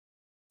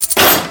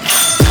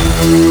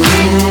From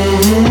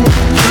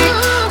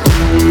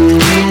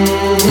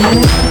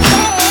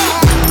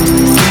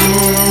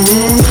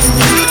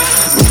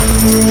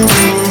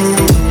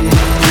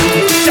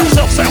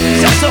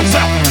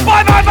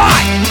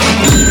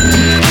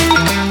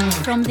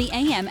the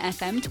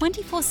AM/FM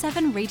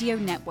 24/7 radio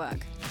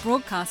network,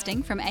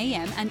 broadcasting from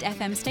AM and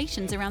FM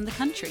stations around the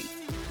country.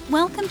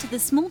 Welcome to the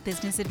Small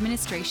Business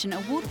Administration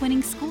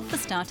award-winning School for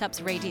Startups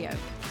Radio,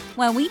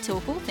 where we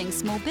talk all things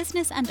small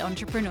business and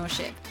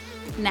entrepreneurship.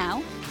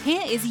 Now,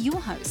 here is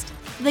your host,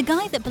 the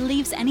guy that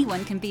believes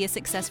anyone can be a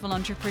successful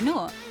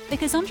entrepreneur,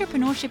 because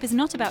entrepreneurship is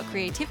not about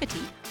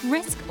creativity,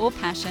 risk, or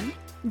passion,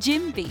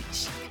 Jim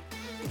Beach.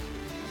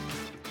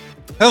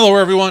 Hello,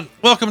 everyone.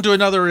 Welcome to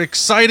another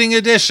exciting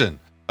edition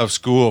of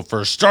School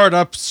for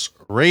Startups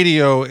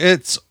Radio.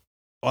 It's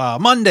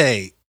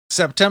Monday,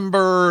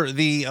 September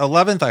the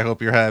 11th. I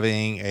hope you're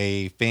having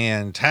a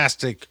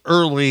fantastic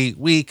early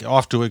week,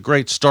 off to a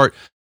great start.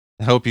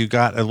 I hope you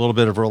got a little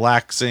bit of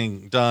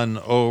relaxing done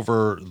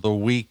over the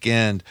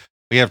weekend.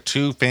 We have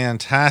two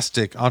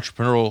fantastic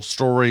entrepreneurial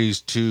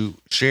stories to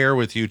share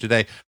with you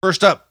today.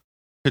 First up,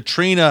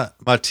 Catarina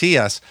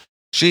Matias.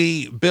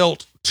 She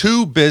built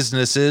two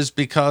businesses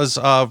because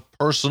of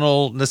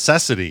personal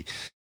necessity,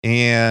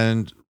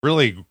 and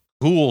really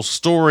cool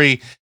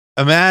story.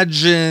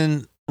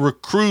 Imagine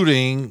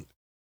recruiting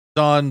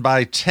done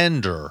by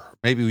Tinder.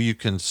 Maybe you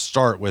can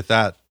start with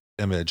that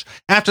image.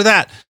 After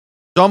that,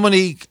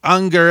 Dominik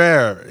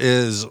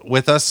is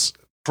with us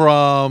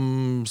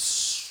from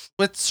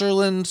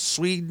Switzerland,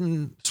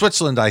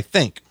 I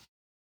think.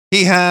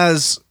 He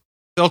has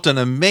built an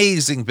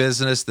amazing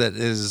business that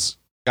has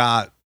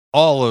got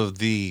all of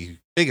the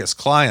biggest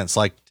clients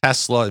like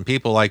Tesla and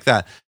people like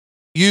that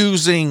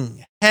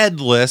using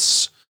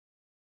Headless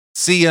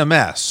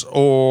CMS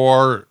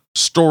or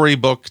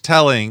Storyblok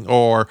telling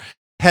or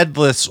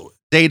Headless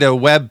data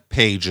web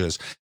pages.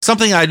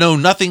 Something I know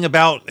nothing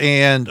about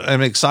and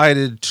I'm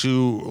excited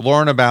to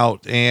learn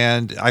about.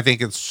 And I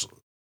think it's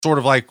sort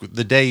of like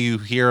the day you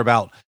hear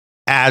about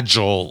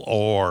Agile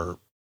or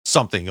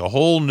something, a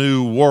whole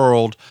new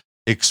world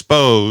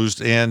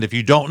exposed. And if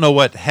you don't know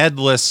what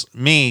Headless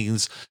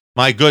means,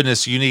 my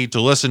goodness, you need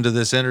to listen to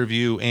this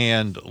interview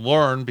and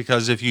learn,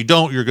 because if you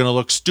don't, you're going to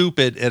look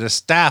stupid at a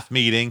staff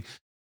meeting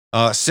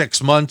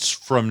 6 months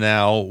from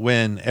now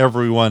when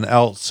everyone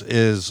else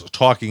is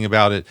talking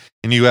about it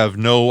and you have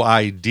no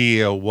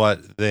idea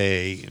what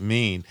they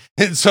mean.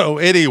 And so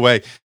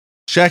anyway,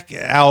 check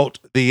out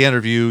the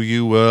interview.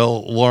 You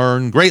will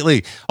learn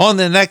greatly. On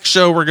the next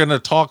show, we're going to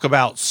talk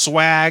about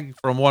swag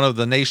from one of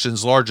the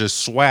nation's largest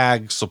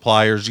swag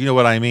suppliers. You know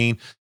what I mean?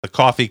 The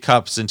coffee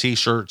cups and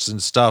t-shirts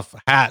and stuff,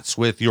 hats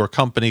with your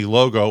company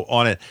logo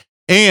on it.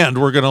 And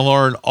we're going to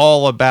learn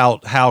all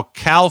about how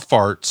cow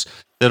farts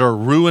that are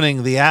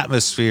ruining the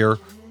atmosphere.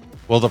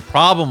 Well, the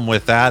problem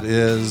with that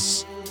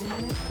is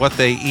what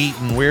they eat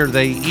and where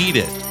they eat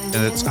it.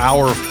 And it's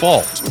our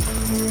fault.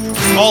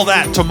 All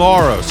that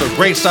tomorrow. So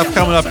great stuff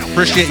coming up.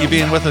 Appreciate you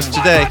being with us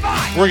today.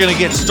 We're going to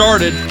get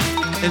started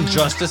in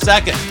just a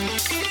second.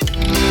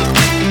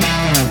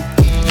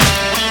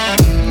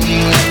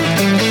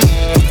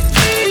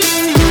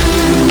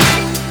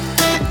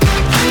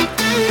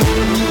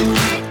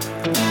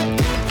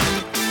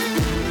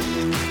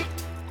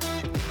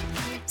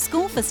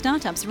 School for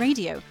Startups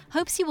Radio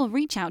hopes you will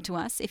reach out to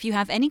us if you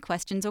have any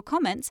questions or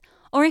comments,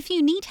 or if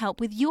you need help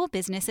with your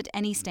business at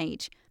any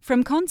stage,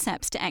 from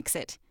concepts to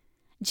exit.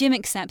 Jim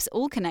accepts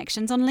all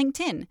connections on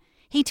LinkedIn.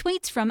 He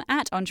tweets from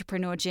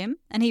 @EntrepreneurJim,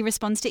 and he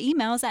responds to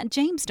emails at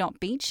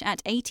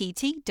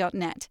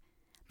james.beach@att.net.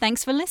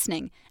 Thanks for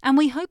listening, and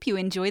we hope you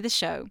enjoy the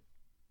show.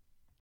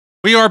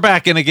 We are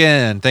back in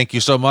again. Thank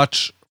you so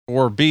much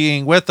for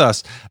being with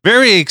us.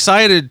 Very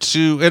excited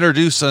to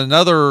introduce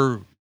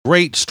another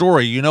great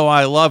story. You know,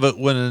 I love it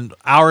when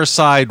our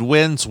side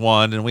wins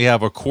one and we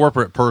have a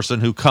corporate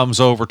person who comes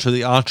over to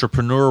the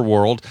entrepreneur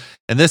world.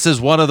 And this is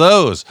one of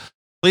those.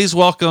 Please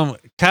welcome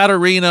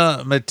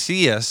Catarina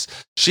Matias.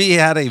 She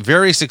had a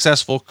very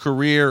successful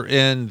career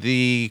in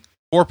the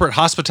corporate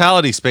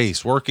hospitality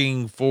space,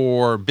 working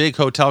for big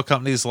hotel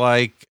companies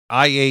like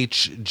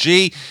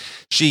IHG.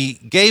 She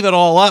gave it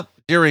all up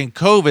during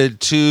COVID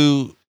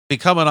to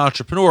become an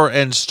entrepreneur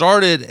and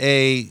started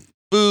a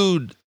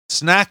food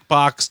snack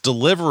box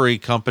delivery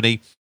company,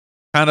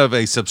 kind of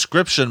a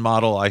subscription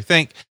model, I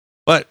think.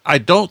 But I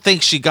don't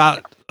think she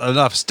got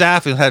enough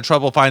staff and had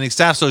trouble finding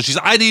staff. So she's,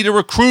 I need a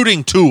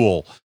recruiting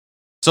tool.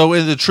 So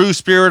in the true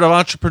spirit of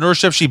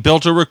entrepreneurship, she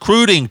built a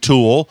recruiting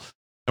tool.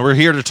 And we're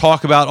here to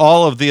talk about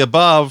all of the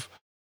above.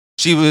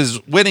 She was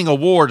winning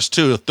awards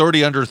too,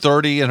 30 under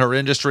 30 in her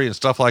industry and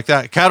stuff like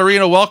that.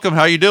 Catarina, welcome.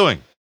 How are you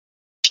doing?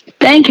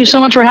 Thank you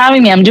so much for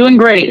having me. I'm doing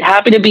great.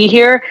 Happy to be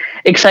here.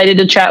 Excited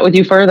to chat with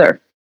you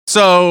further.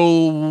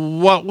 So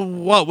what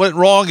went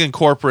wrong in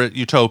corporate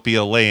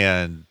utopia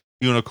land,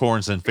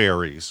 unicorns and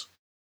fairies?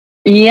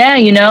 Yeah,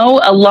 you know,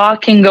 a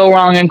lot can go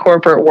wrong in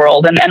corporate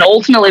world. And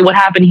ultimately what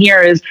happened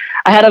here is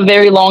I had a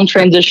very long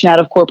transition out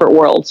of corporate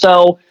world.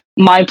 So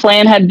my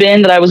plan had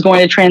been that I was going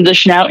to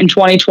transition out in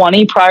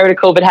 2020 prior to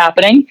COVID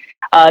happening.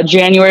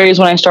 January is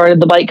when I started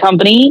the bike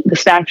company, the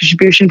snack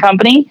distribution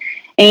company.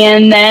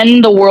 And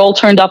then the world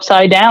turned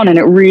upside down, and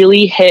it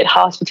really hit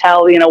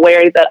hospitality in a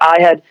way that I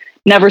had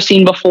never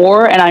seen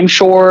before. And I'm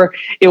sure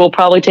it will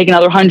probably take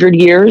another 100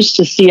 years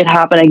to see it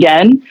happen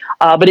again.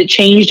 But it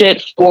changed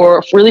it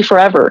for really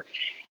forever.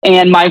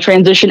 And my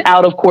transition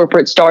out of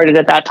corporate started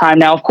at that time.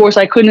 Now, of course,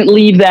 I couldn't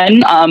leave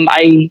then.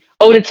 I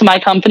owed it to my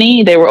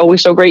company. They were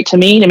always so great to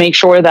me to make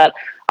sure that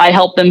I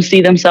helped them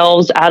see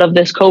themselves out of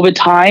this COVID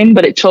time.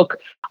 But it took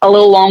a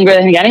little longer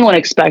than anyone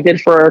expected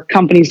for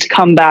companies to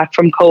come back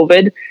from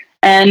COVID.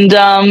 And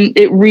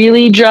it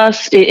really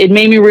just, it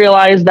made me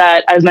realize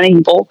that, as many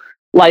people,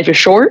 life is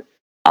short.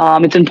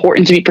 It's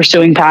important to be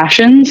pursuing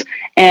passions.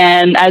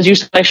 And as you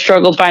said, I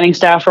struggled finding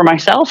staff for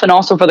myself and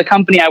also for the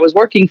company I was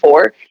working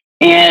for.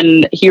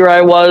 And here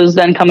I was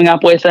then coming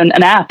up with an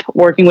app,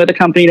 working with a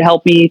company to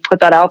help me put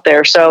that out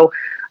there. So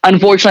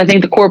unfortunately, I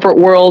think the corporate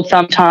world,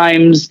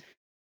 sometimes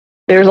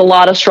there's a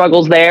lot of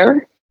struggles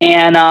there.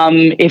 And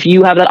if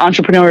you have that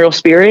entrepreneurial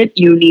spirit,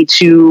 you need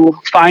to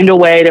find a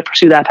way to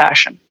pursue that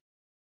passion.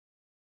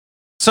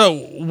 So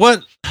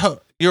what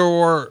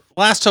your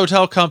last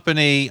hotel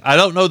company, I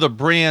don't know the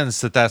brands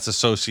that's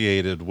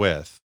associated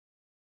with.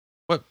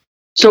 What?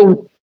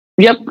 So,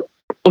 yep.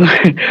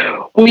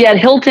 We had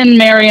Hilton,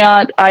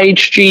 Marriott,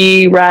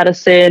 IHG,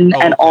 Radisson,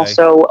 and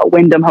also a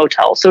Wyndham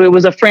Hotel. So it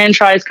was a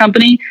franchise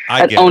company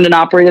that owned and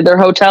operated their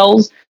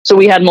hotels. So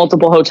we had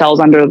multiple hotels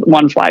under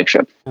one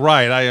flagship.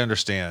 Right. I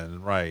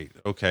understand. Right.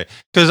 Okay.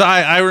 Because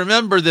I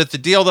remember that the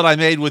deal that I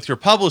made with your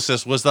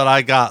publicist was that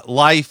I got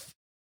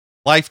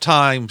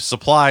lifetime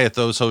supply at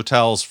those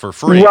hotels for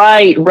free.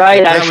 Right.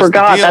 I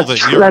forgot.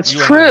 That's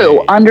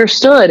true.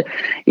 Understood.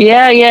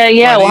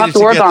 Yeah. We'll have to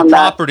work on that.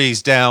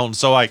 Properties down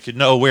so I could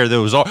know where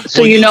those are.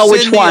 So you know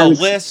which ones.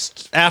 A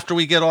list after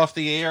we get off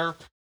the air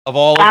of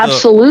all of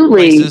the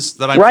places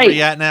that I'm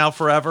free at now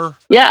forever.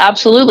 Yeah,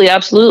 absolutely.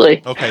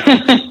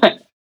 Okay.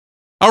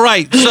 All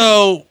right.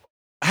 So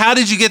how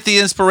did you get the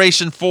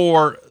inspiration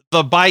for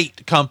the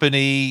Bite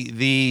company,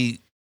 the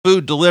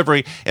food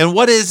delivery, and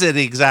what is it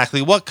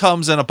exactly? What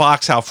comes in a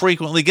box? How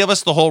frequently? Give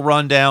us the whole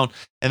rundown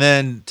and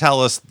then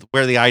tell us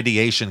where the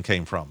ideation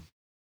came from.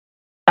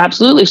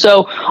 Absolutely.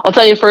 So I'll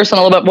tell you first a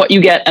little bit what you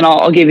get, and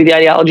I'll give you the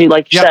ideology,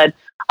 like you said.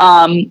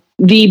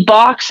 The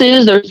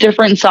boxes, there's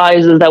different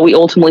sizes that we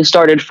ultimately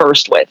started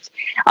first with.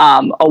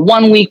 A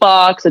 1 week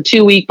box, a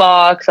 2 week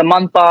box, a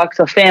month box,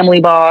 a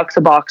family box,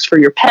 a box for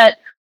your pet,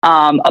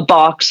 a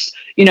box,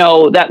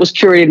 that was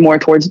curated more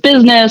towards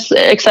business,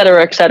 et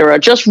cetera, et cetera.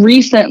 Just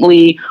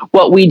recently,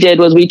 what we did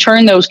was we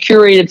turned those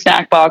curated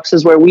snack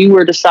boxes where we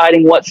were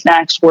deciding what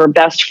snacks were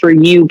best for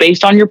you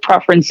based on your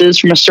preferences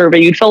from a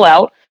survey you'd fill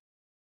out,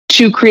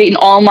 to create an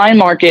online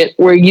market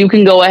where you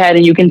can go ahead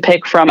and you can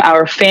pick from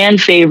our fan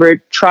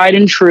favorite, tried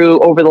and true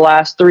over the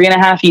last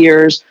 3.5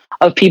 years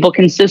of people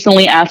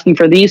consistently asking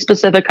for these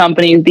specific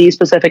companies, these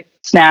specific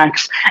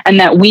snacks, and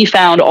that we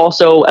found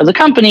also as a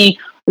company,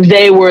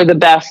 they were the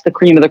best, the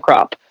cream of the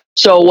crop.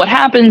 So what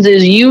happens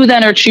is you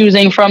then are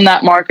choosing from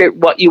that market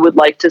what you would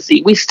like to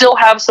see. We still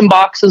have some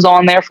boxes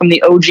on there from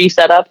the OG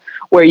setup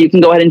where you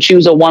can go ahead and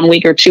choose a 1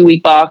 week or 2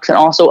 week box and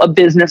also a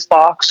business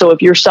box. So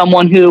if you're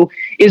someone who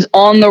is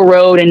on the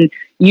road and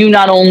you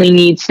not only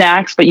need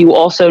snacks, but you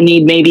also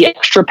need maybe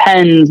extra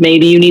pens,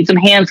 maybe you need some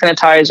hand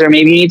sanitizer,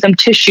 maybe you need some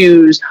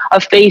tissues, a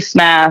face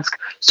mask,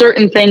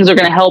 certain things are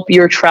going to help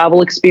your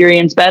travel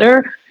experience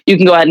better, you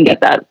can go ahead and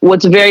get that.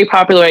 What's very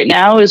popular right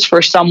now is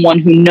for someone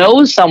who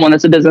knows someone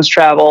that's a business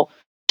travel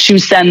to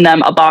send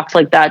them a box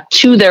like that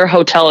to their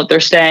hotel that they're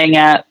staying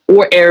at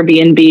or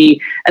Airbnb.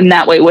 And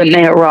that way, when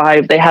they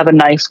arrive, they have a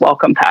nice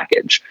welcome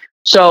package.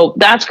 So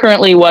that's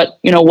currently what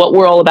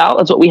we're all about.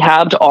 That's what we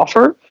have to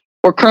offer.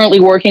 We're currently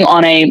working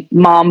on a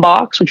mom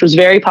box, which was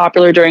very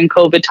popular during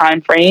COVID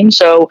timeframe.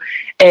 So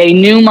a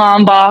new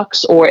mom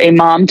box or a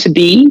mom to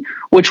be,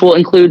 which will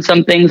include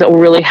some things that will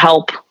really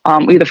help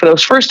either for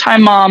those first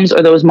time moms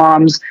or those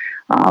moms,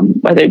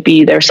 whether it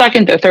be their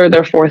second, their third,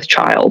 their fourth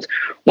child.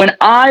 When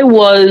I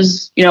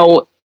was,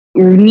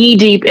 knee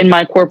deep in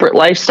my corporate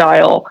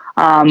lifestyle,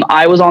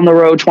 I was on the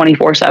road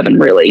 24/7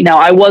 really. Now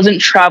I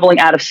wasn't traveling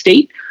out of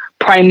state.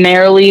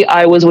 Primarily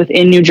I was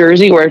within New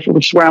Jersey,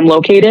 which is where I'm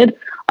located.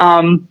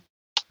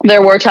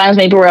 There were times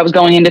maybe where I was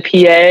going into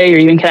PA or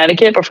even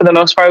Connecticut, but for the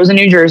most part I was in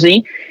New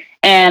Jersey.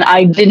 And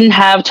I didn't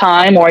have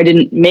time, or I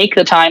didn't make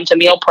the time to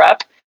meal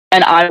prep.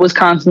 And I was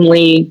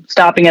constantly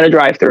stopping at a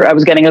drive-thru. I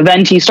was getting a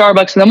venti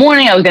Starbucks in the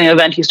morning. I was getting a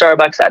venti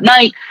Starbucks at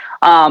night.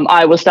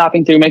 I was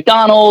stopping through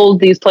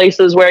McDonald's, these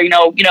places where,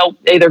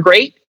 they're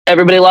great.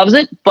 Everybody loves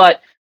it,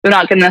 but they're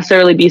not going to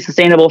necessarily be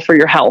sustainable for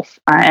your health.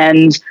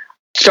 And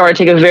started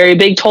to take a very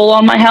big toll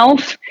on my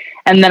health.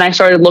 And then I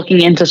started looking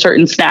into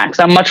certain snacks.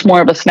 I'm much more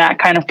of a snack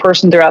kind of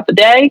person throughout the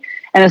day.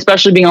 And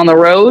especially being on the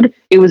road,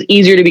 it was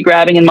easier to be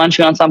grabbing and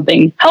munching on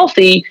something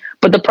healthy.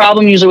 But the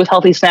problem usually with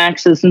healthy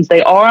snacks is since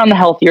they are on the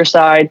healthier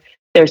side,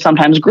 they're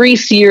sometimes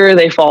greasier,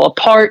 they fall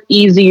apart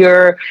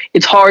easier.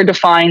 It's hard to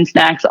find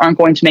snacks that aren't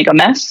going to make a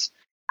mess.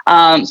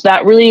 So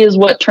that really is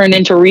what turned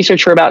into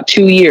research for about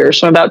 2 years.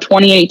 From about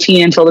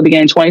 2018 until the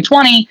beginning of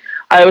 2020,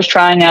 I was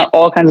trying out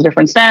all kinds of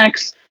different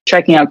snacks,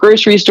 checking out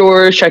grocery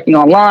stores, checking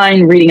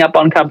online, reading up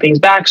on companies'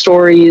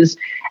 backstories,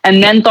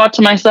 and then thought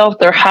to myself,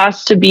 there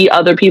has to be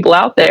other people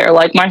out there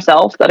like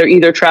myself that are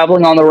either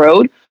traveling on the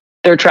road,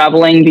 they're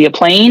traveling via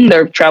plane,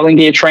 they're traveling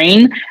via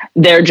train,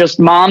 they're just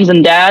moms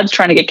and dads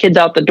trying to get kids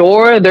out the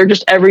door, they're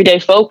just everyday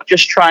folk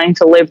just trying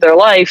to live their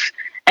life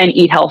and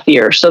eat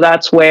healthier. So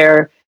that's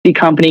where the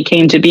company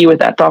came to be, with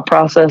that thought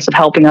process of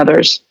helping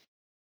others.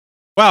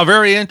 Wow,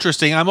 very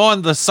interesting. I'm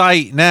on the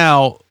site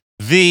now,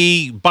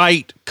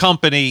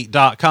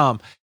 thebitecompany.com,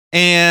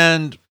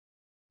 and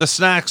the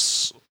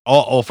snacks,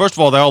 first of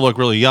all, they all look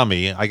really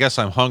yummy. I guess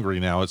I'm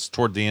hungry now. It's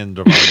toward the end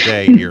of our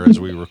day here as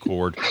we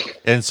record.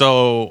 And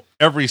so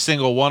every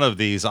single one of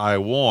these I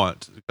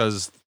want,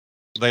 because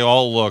they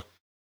all look,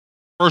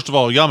 first of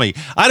all, yummy.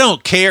 I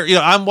don't care.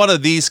 I'm one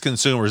of these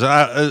consumers.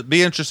 It'd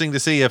be interesting to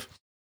see if,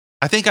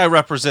 I think I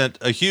represent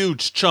a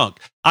huge chunk.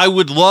 I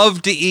would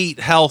love to eat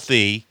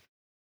healthy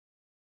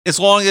as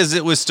long as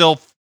it was still,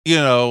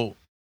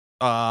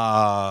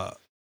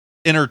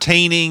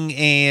 entertaining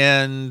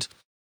and,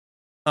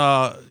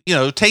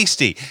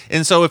 tasty.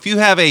 And so if you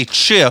have a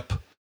chip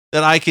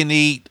that I can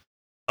eat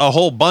a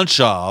whole bunch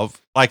of,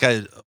 like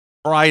a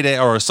Friday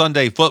or a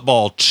Sunday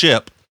football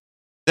chip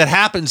that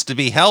happens to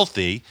be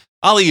healthy,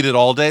 I'll eat it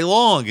all day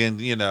long.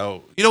 And, you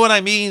know what I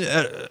mean?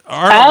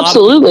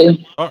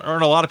 Absolutely.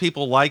 Aren't a lot of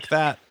people like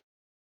that?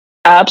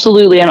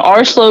 Absolutely. And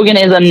our slogan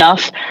is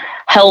enough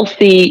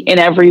healthy in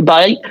every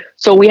bite.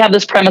 So we have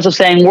this premise of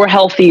saying we're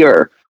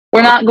healthier.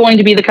 We're not going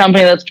to be the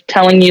company that's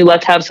telling you,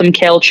 let's have some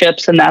kale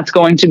chips and that's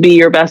going to be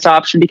your best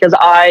option, because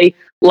I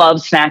love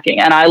snacking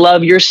and I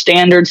love your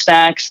standard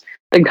snacks,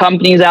 the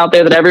companies out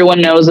there that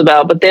everyone knows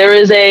about. But there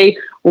is a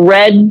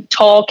red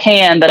tall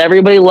can that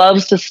everybody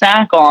loves to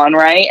snack on,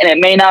 right? And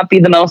it may not be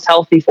the most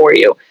healthy for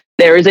you.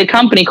 There is a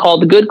company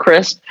called The Good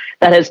Crisp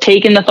that has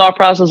taken the thought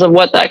process of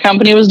what that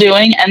company was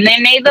doing and they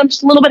made them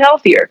just a little bit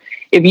healthier.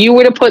 If you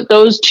were to put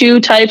those two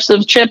types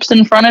of chips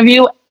in front of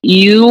you,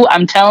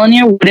 I'm telling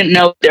you, wouldn't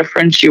know the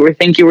difference. You would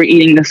think you were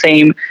eating the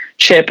same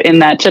chip in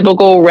that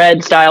typical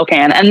red style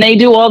can. And they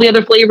do all the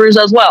other flavors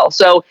as well.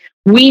 So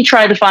we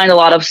try to find a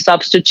lot of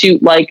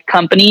substitute like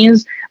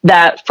companies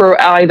that, for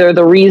either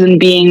the reason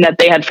being that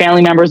they had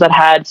family members that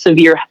had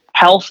severe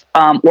health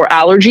or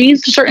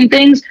allergies to certain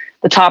things.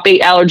 The top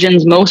 8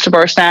 allergens, most of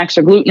our snacks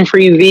are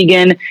gluten-free,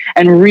 vegan,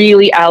 and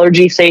really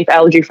allergy safe,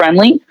 allergy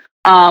friendly.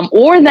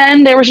 Or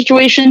then there were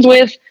situations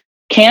with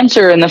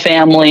cancer in the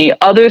family,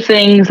 other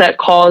things that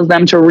caused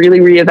them to really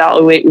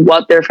reevaluate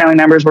what their family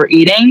members were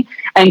eating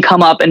and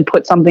come up and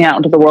put something out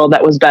into the world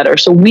that was better.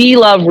 So we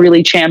love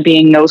really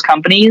championing those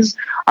companies,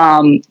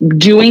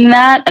 doing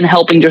that and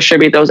helping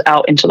distribute those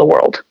out into the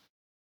world.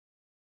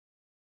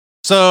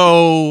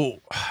 So,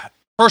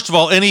 first of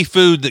all, any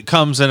food that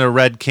comes in a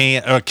red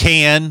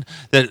can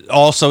that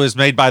also is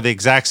made by the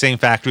exact same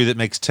factory that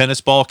makes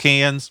tennis ball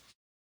cans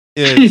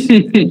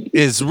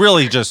is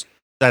really just,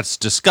 that's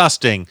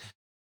disgusting.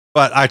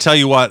 But I tell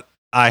you what,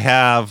 I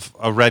have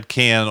a red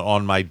can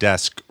on my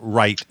desk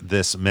right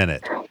this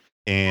minute,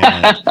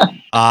 and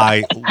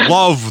I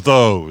love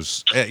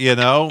those,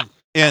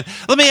 And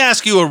let me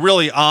ask you a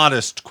really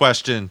honest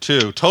question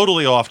too,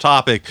 totally off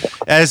topic.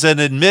 As an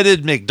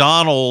admitted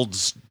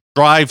McDonald's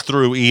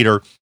drive-through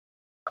eater,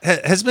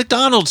 has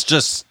McDonald's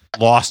just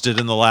lost it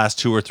in the last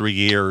 2 or 3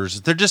 years?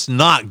 They're just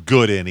not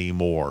good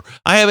anymore.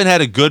 I haven't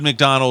had a good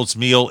McDonald's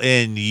meal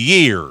in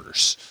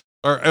years.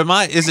 Or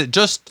is it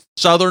just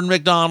Southern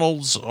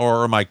McDonald's,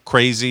 or am I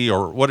crazy,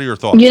 or what are your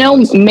thoughts?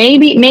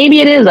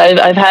 Maybe it is.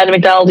 I've had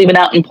McDonald's even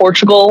out in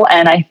Portugal,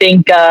 and I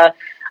think that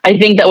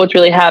what's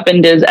really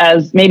happened is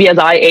as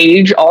I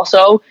age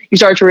also, you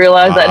start to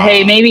realize that,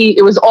 hey, maybe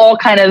it was all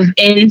kind of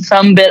in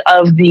some bit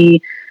of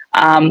the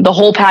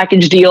whole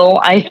package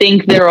deal. I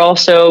think they're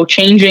also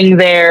changing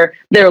their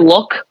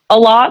look a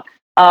lot.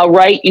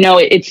 Right.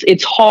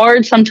 It's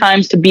hard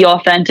sometimes to be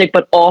authentic,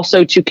 but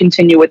also to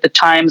continue with the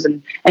times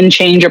and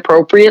change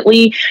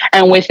appropriately.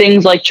 And with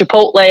things like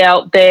Chipotle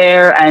out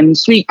there and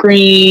Sweet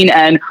Green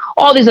and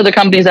all these other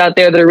companies out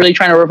there that are really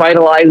trying to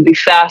revitalize the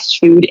fast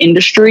food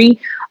industry,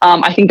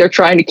 I think they're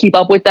trying to keep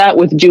up with that,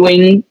 with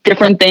doing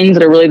different things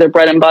that are really their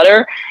bread and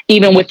butter,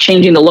 even with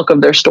changing the look of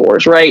their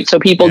stores. Right. So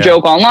people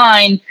joke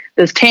online,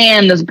 this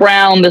tan, this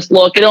brown, this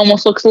look, it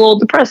almost looks a little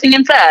depressing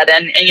and sad.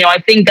 And I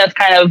think that's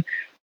kind of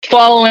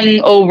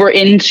following over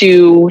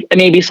into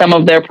maybe some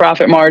of their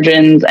profit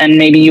margins, and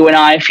maybe you and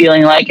I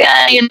feeling like,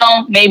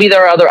 maybe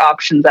there are other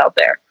options out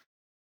there.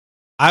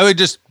 I would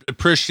just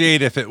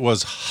appreciate if it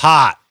was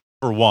hot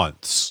for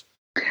once.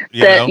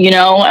 If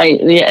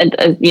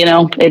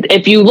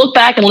you look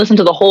back and listen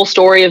to the whole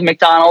story of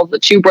McDonald's, the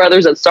two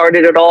brothers that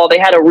started it all, they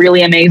had a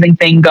really amazing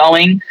thing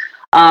going.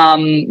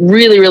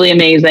 Really, really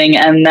amazing.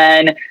 And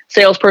then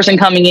salesperson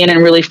coming in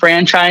and really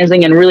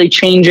franchising and really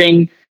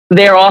changing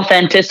their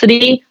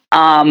authenticity.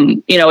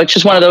 It's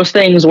just one of those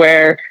things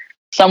where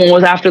someone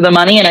was after the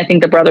money, and I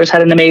think the brothers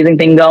had an amazing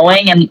thing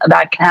going, and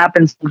that can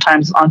happen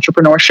sometimes in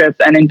entrepreneurship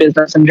and in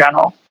business in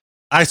general.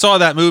 I saw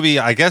that movie.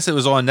 I guess it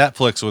was on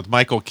Netflix with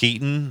Michael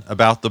Keaton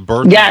about the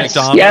birth of Yes.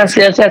 McDonald's.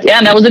 Yeah,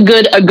 and that was a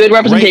good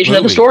representation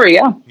of the story.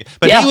 Yeah,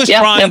 but he was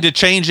trying to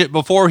change it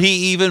before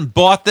he even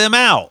bought them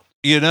out.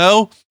 You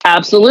know,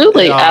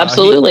 absolutely,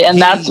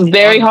 and that's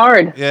very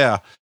hard. Yeah,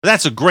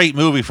 that's a great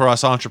movie for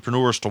us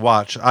entrepreneurs to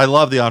watch. I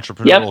love the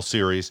entrepreneurial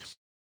series.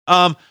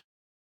 I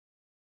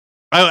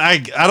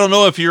don't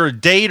know if you're a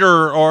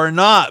dater or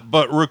not,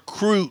 but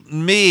Recruit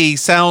Me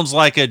sounds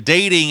like a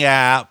dating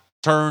app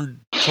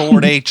turned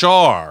toward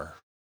HR.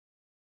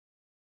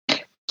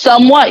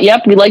 Somewhat,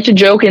 yep. We like to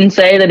joke and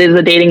say that it is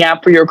a dating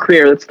app for your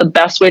career. That's the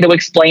best way to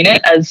explain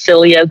it, as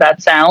silly as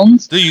that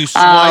sounds. Do you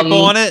swipe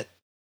on it?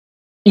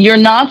 You're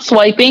not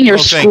swiping, you're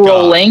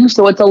scrolling.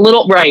 So it's a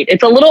little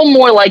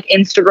more like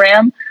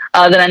Instagram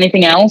than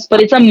anything else,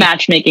 but it's a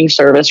matchmaking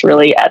service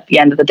really at the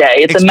end of the day.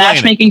 It's a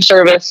matchmaking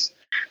service.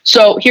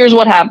 So here's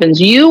what happens.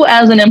 You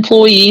as an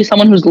employee,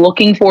 someone who's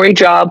looking for a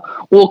job,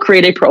 will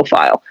create a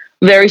profile.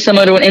 Very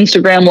similar to an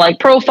Instagram-like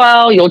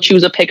profile. You'll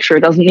choose a picture.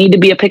 It doesn't need to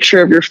be a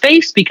picture of your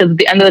face because at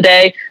the end of the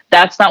day,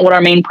 that's not what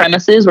our main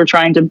premise is. We're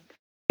trying to,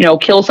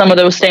 kill some of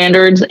those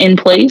standards in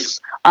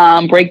place,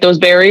 break those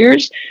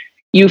barriers.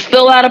 You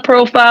fill out a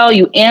profile,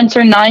 you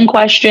answer 9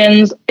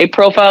 questions, a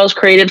profile is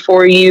created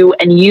for you,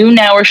 and you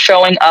now are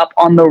showing up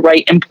on the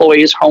right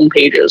employees'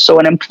 homepages. So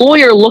an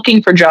employer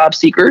looking for job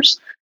seekers,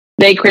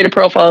 they create a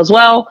profile as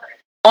well.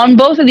 On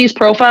both of these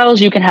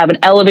profiles, you can have an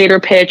elevator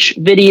pitch,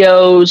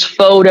 videos,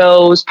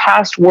 photos,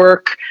 past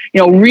work,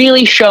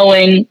 really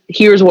showing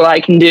here's what I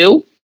can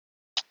do.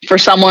 For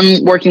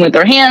someone working with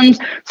their hands,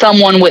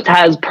 someone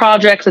has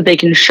projects that they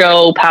can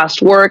show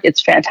past work,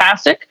 it's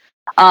fantastic.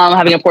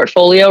 Having a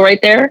portfolio right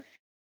there.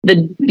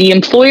 The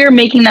employer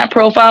making that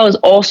profile is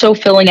also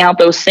filling out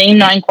those same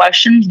 9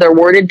 questions. They're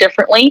worded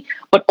differently,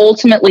 but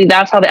ultimately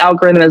that's how the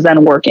algorithm is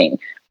then working.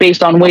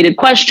 Based on weighted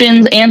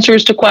questions,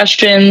 answers to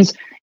questions,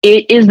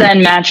 it is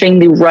then matching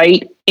the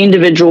right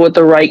individual with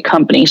the right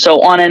company.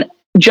 So on a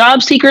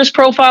job seeker's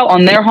profile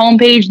on their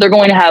homepage, they're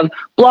going to have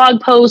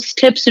blog posts,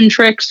 tips and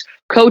tricks,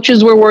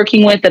 coaches we're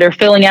working with that are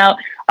filling out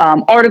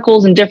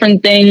articles and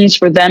different things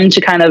for them to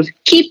kind of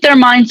keep their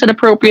mindset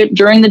appropriate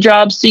during the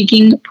job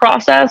seeking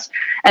process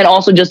and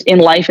also just in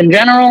life in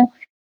general.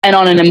 And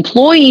on an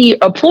employer's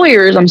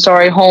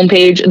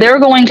homepage, they're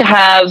going to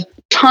have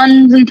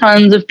tons and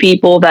tons of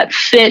people that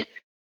fit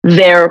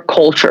their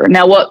culture.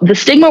 Now, what the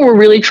stigma we're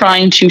really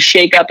trying to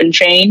shake up and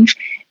change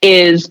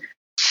is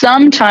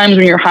sometimes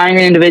when you're hiring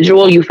an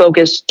individual, you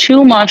focus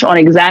too much on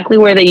exactly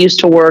where they used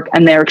to work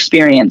and their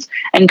experience.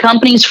 And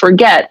companies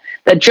forget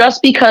that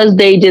just because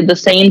they did the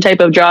same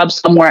type of job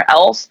somewhere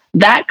else,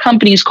 that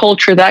company's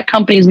culture, that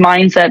company's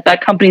mindset,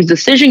 that company's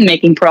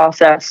decision-making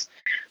process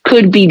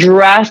could be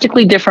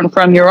drastically different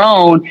from your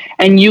own,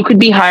 and you could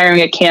be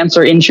hiring a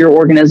cancer into your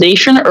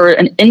organization or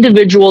an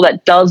individual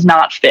that does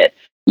not fit.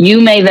 You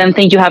may then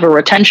think you have a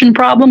retention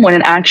problem when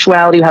in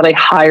actuality you have a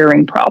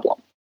hiring problem.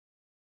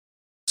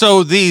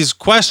 So these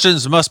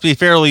questions must be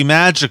fairly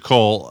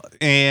magical,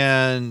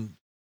 and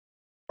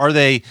are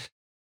they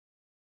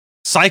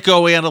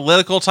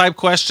psychoanalytical type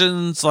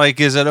questions? Like,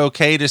 is it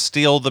okay to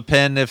steal the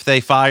pen if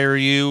they fire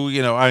you?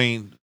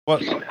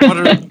 What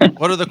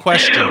are the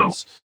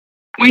questions?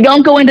 We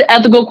don't go into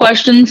ethical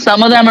questions.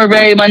 Some of them are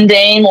very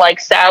mundane, like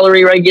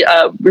salary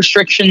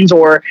restrictions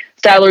or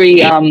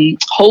salary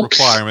hopes.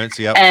 Requirements,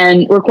 yep.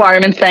 And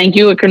requirements, thank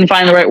you. I couldn't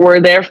find the right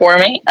word there for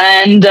me.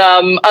 And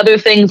other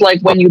things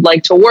like when you'd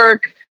like to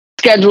work,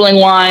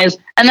 scheduling-wise.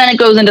 And then it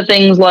goes into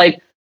things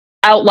like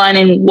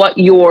outlining what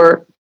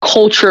your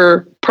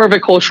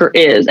perfect culture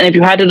is. And if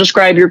you had to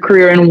describe your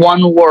career in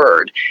one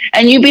word,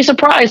 and you'd be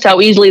surprised how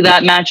easily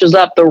that matches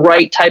up the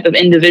right type of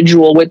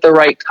individual with the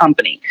right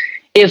company.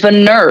 If a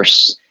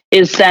nurse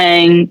is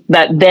saying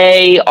that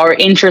they are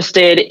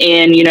interested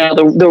in,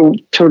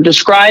 to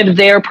describe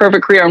their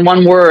perfect career in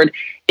one word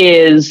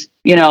is,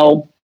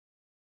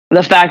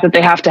 the fact that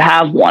they have to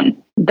have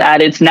one,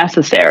 that it's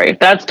necessary.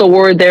 That's the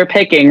word they're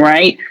picking,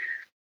 right?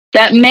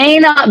 That may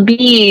not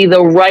be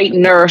the right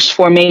nurse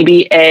for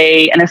maybe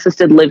an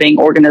assisted living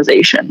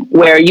organization,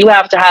 where you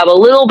have to have a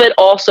little bit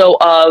also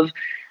of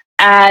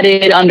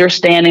added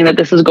understanding that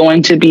this is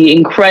going to be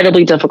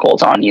incredibly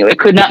difficult on you.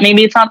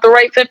 Maybe it's not the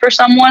right fit for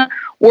someone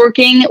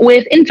working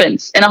with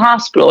infants in a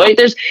hospital, right?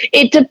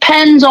 It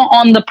depends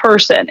on the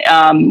person,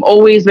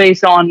 always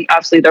based on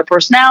obviously their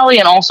personality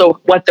and also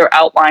what they're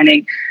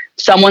outlining.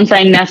 Someone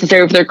saying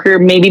necessary for their career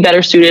may be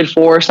better suited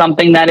for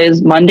something that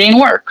is mundane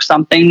work,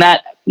 something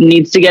that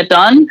needs to get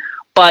done,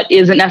 but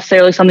isn't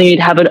necessarily something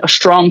you'd have a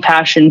strong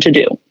passion to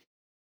do.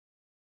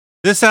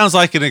 This sounds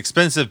like an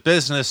expensive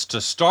business to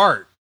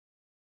start.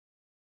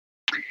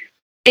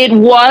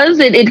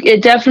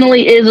 It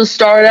definitely is a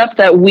startup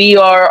that we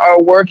are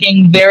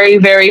working very,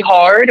 very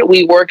hard.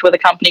 We worked with a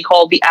company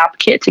called the App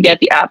Kit to get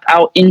the app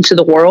out into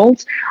the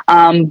world.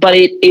 But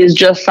it is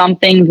just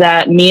something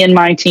that me and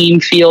my team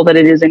feel that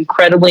it is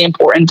incredibly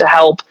important to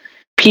help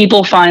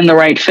people find the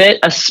right fit,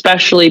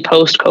 especially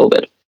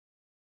post-COVID.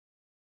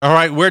 All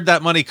right. Where'd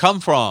that money come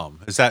from?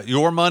 Is that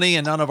your money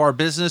and none of our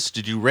business?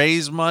 Did you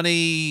raise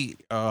money?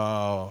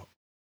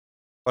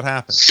 What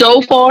happened?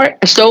 So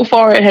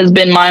far, it has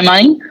been my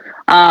money.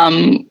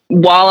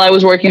 While I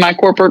was working my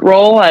corporate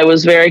role, I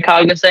was very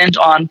cognizant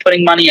on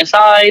putting money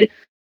aside,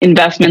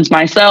 investments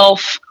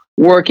myself,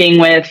 working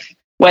with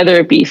whether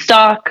it be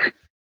stock,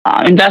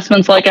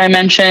 investments like I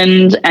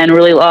mentioned, and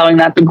really allowing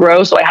that to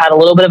grow. So I had a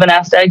little bit of a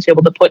nest egg to be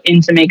able to put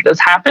in to make this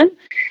happen.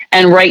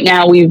 And right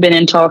now we've been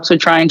in talks with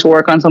trying to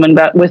work on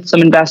with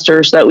some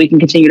investors so that we can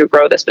continue to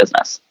grow this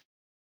business.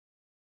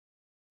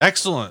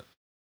 Excellent.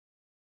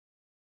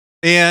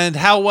 And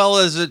how well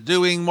is it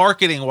doing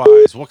marketing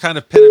wise? What kind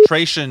of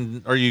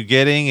penetration are you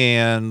getting?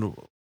 And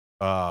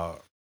are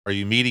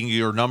you meeting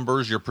your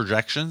numbers, your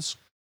projections?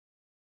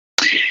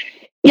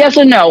 Yes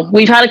and no.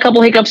 We've had a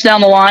couple hiccups down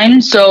the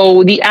line.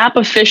 So the app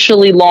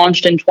officially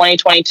launched in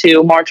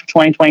 2022, March of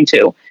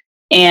 2022.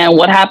 And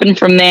what happened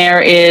from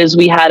there is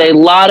we had a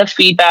lot of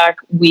feedback.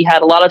 We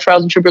had a lot of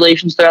trials and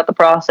tribulations throughout the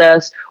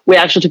process. We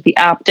actually took the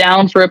app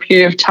down for a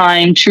period of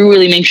time to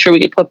really make sure we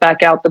could put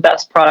back out the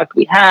best product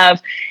we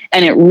have.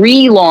 And it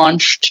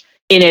relaunched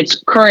in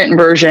its current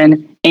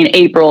version in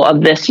April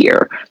of this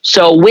year.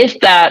 So with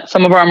that,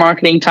 some of our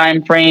marketing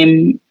time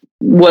frame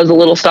was a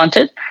little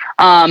stunted.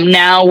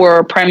 Now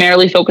we're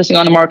primarily focusing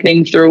on the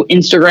marketing through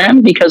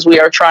Instagram because we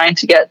are trying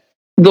to get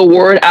the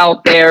word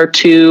out there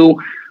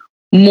to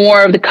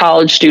more of the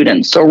college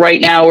students. So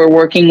right now we're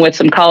working with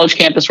some college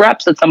campus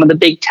reps at some of the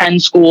Big Ten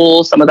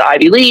schools, some of the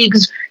Ivy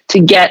Leagues, to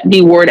get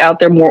the word out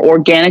there more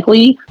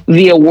organically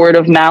via word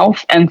of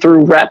mouth and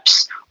through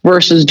reps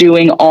versus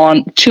doing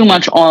on too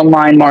much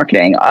online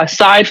marketing.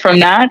 Aside from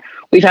that,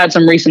 we've had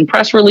some recent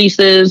press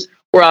releases.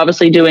 We're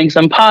obviously doing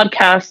some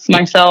podcasts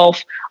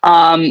myself.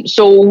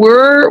 So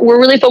we're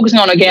really focusing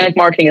on organic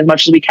marketing as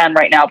much as we can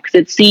right now, because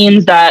it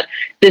seems that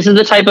this is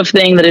the type of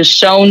thing that is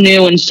so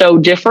new and so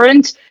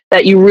different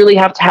that you really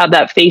have to have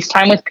that face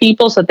time with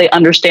people so that they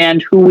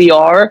understand who we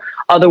are.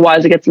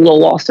 Otherwise, it gets a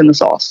little lost in the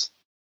sauce.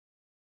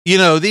 You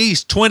know,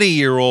 these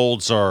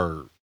 20-year-olds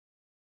are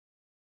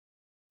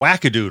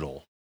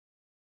wackadoodle.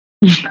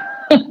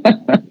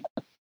 Have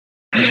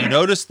you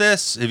noticed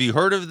this? Have you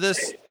heard of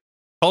this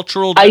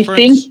cultural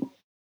difference?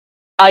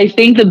 I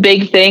think the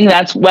big thing,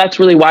 that's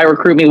really why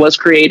Recruit Me was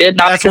created.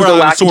 Not that's because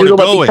they're wackadoodle,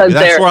 but because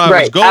they're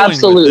right.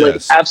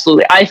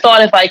 Absolutely. I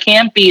thought if I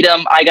can't beat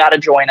them, I got to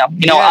join them.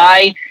 You know,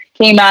 I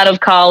came out of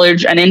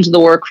college and into the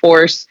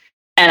workforce,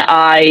 and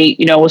I,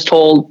 was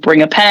told,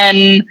 bring a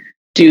pen,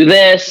 do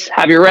this,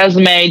 have your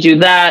resume, do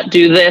that,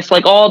 do this,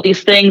 like all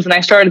these things. And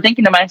I started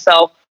thinking to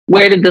myself,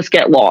 where did this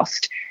get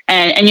lost?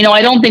 And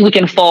I don't think we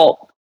can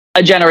fault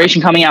a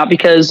generation coming out,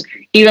 because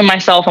even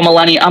myself, I'm a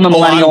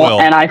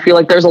millennial, and I feel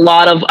like there's a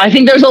lot of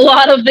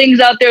things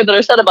out there that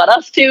are said about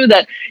us too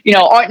that,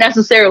 aren't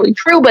necessarily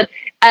true, but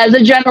as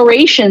a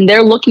generation,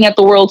 they're looking at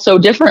the world so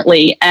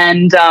differently.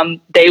 And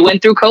they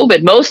went through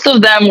COVID. Most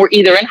of them were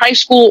either in high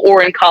school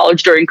or in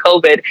college during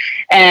COVID.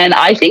 And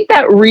I think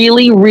that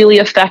really, really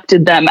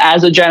affected them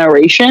as a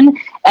generation.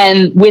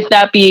 And with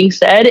that being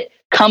said,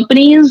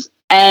 companies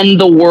and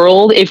the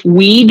world, if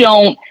we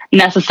don't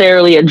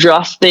necessarily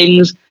adjust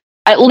things,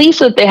 at least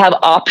that they have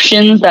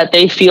options that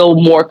they feel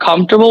more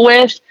comfortable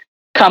with,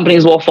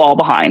 companies will fall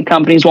behind.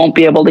 Companies won't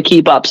be able to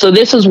keep up. So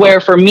this is where,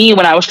 for me,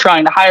 when I was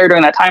trying to hire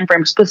during that time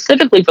frame,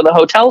 specifically for the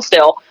hotel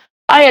still,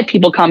 I had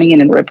people coming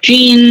in ripped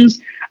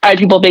jeans. I had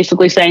people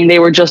basically saying they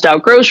were just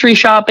out grocery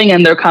shopping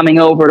and they're coming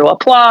over to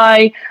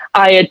apply.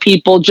 I had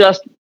people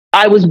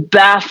I was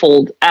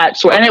baffled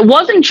and it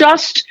wasn't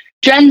just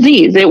Gen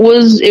Zs. It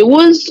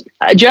was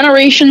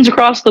generations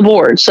across the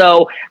board.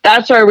 So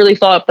that's where I really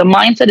thought the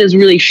mindset has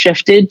really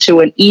shifted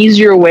to an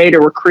easier way to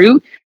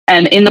recruit,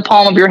 and in the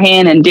palm of your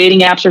hand, and dating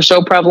apps are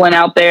so prevalent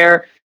out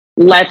there.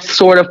 Let's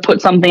sort of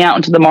put something out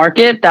into the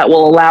market that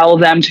will allow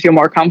them to feel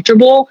more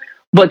comfortable,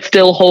 but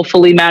still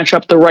hopefully match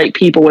up the right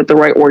people with the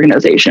right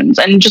organizations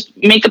and just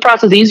make the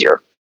process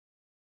easier.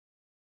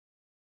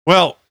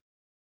 Well,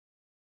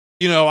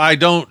 I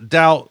don't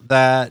doubt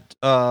that,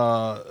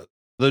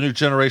 the new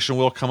generation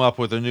will come up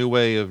with a new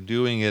way of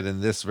doing it,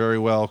 and this very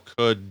well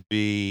could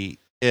be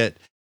it.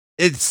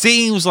 It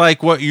seems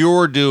like what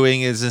you're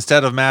doing is,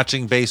 instead of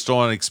matching based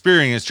on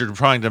experience, you're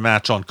trying to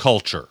match on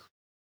culture.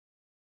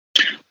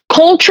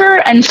 Culture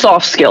and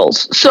soft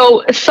skills.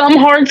 So some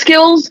hard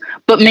skills,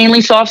 but mainly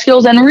soft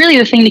skills. And really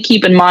the thing to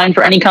keep in mind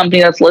for any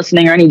company that's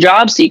listening or any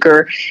job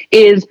seeker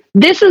is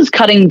this is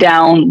cutting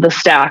down the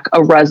stack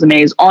of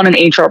resumes on an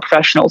HR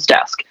professional's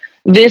desk.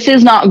 This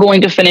is not going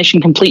to finish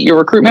and complete your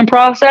recruitment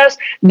process.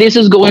 This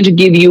is going to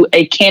give you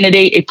a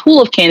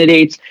pool of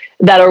candidates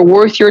that are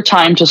worth your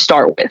time to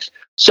start with.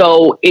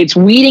 So it's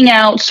weeding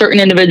out certain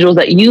individuals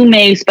that you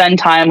may spend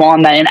time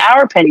on that, in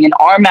our opinion,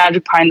 our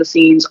magic behind the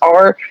scenes,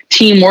 our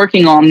team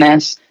working on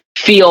this,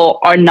 feel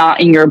are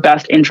not in your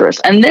best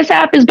interest. And this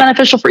app is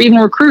beneficial for even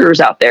recruiters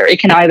out there. It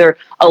can either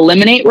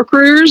eliminate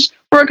recruiters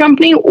for a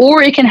company,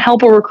 or it can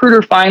help a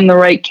recruiter find the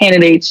right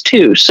candidates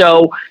too.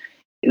 So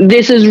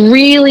this is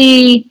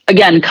really,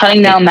 again,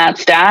 cutting down that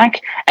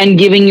stack and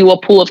giving you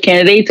a pool of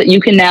candidates that you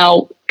can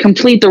now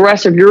complete the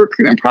rest of your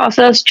recruitment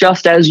process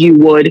just as you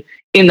would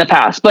in the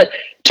past. But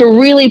to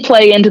really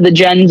play into the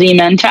Gen Z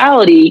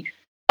mentality,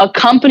 a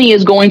company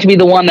is going to be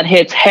the one that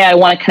hits, hey, I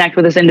want to connect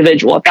with this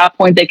individual. At that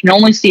point, they can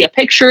only see a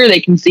picture.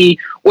 They can see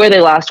where they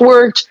last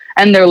worked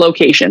and their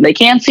location. They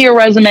can't see a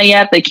resume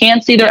yet. They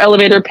can't see their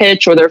elevator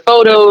pitch or their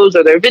photos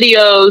or their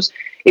videos.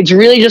 It's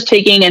really just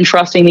taking and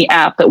trusting the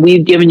app that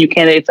we've given you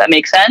candidates that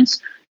make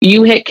sense.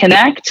 You hit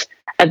connect.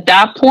 At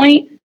that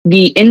point,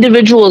 the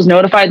individual is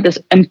notified this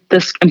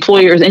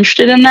employer is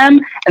interested in them,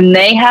 and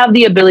they have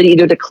the ability to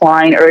either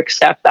decline or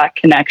accept that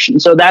connection.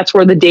 So that's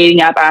where the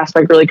dating app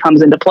aspect really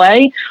comes into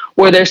play,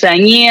 where they're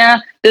saying, yeah,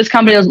 this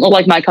company doesn't look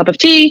like my cup of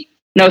tea.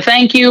 No,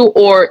 thank you.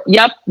 Or,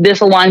 yep, this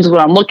aligns with what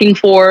I'm looking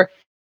for.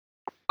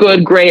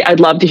 Good, great. I'd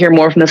love to hear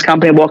more from this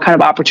company, what kind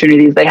of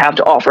opportunities they have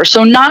to offer.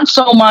 So not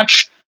so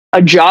much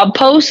a job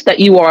post that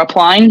you are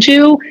applying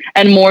to,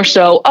 and more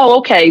so, oh,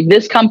 okay,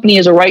 this company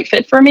is a right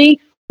fit for me.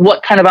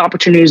 What kind of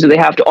opportunities do they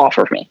have to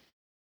offer me?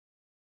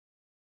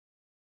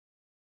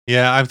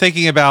 Yeah, I'm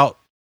thinking about,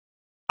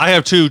 I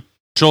have 2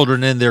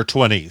 children in their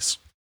 20s.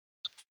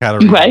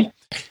 Catarina. Okay.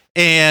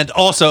 And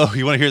also,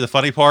 you want to hear the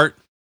funny part?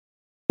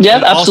 Yeah,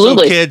 and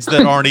absolutely. Also kids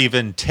that aren't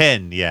even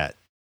 10 yet.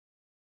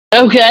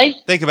 Okay.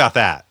 Think about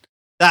that.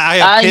 I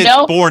have kids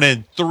born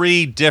in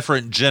 3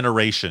 different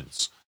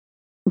generations.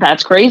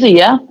 That's crazy.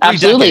 Yeah,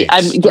 absolutely.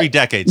 3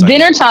 decades.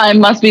 Dinner time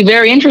must be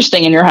very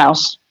interesting in your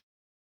house.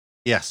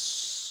 Yes.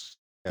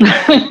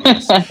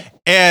 Yes.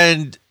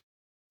 And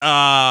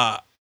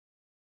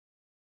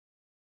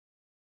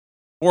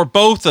for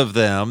both of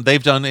them,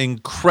 they've done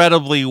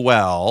incredibly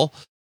well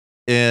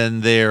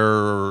in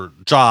their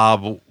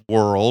job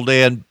world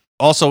and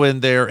also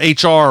in their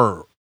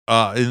HR,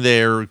 in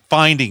their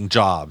finding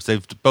jobs.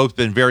 They've both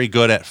been very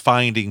good at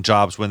finding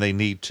jobs when they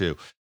need to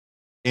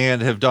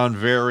and have done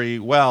very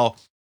well.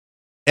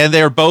 And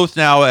they're both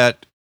now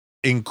at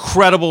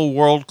incredible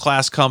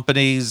world-class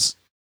companies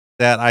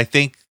that I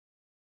think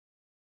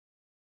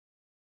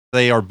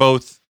they are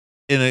both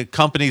in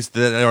companies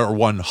that are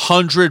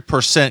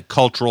 100%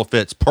 cultural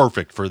fits,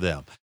 perfect for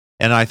them.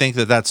 And I think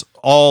that that's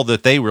all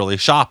that they really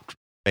shopped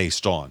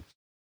based on.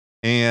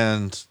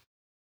 And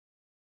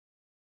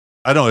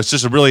I don't know, it's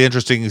just a really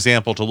interesting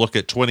example to look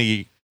at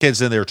 20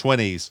 kids in their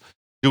 20s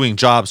doing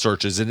job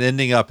searches and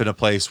ending up in a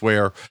place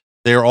where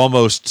they're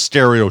almost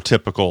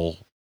stereotypical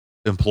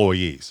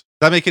employees.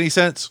 Does that make any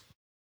sense?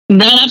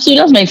 That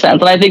absolutely does make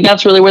sense. And I think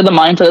that's really where the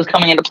mindset is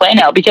coming into play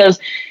now, because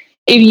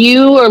if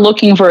you are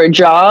looking for a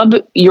job,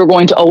 you're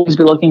going to always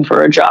be looking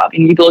for a job. You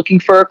need to be looking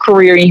for a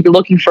career. You need to be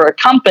looking for a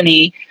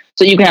company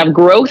so you can have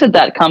growth at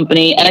that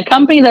company, and a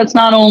company that's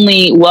not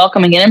only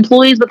welcoming in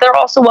employees, but they're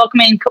also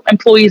welcoming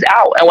employees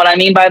out. And what I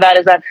mean by that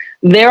is that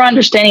they're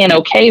understanding and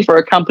okay for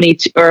a company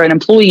or an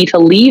employee to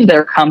leave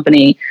their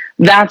company.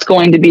 That's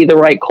going to be the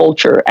right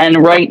culture. And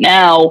right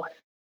now,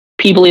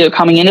 people either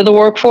coming into the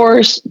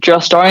workforce,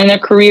 just starting their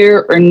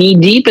career, or knee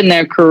deep in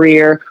their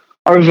career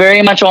are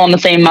very much all in the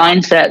same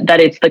mindset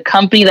that it's the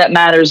company that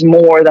matters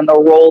more than the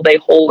role they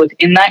hold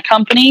within that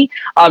company.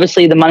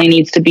 Obviously, the money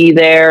needs to be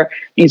there,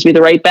 needs to be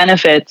the right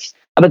benefits,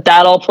 but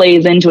that all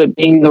plays into it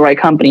being the right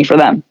company for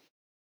them.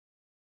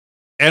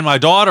 And my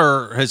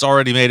daughter has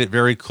already made it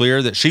very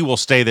clear that she will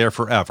stay there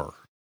forever.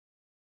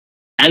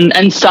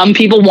 And some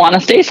people want to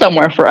stay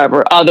somewhere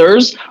forever.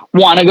 Others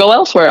want to go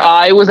elsewhere.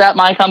 I was at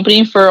my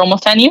company for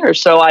almost 10 years,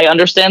 so I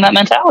understand that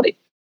mentality.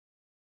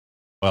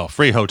 Well,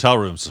 free hotel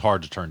rooms is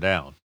hard to turn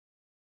down.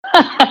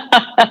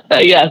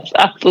 Yes,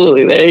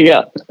 absolutely. There you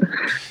go.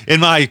 In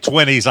my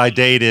 20s, I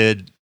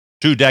dated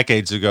 3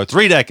 decades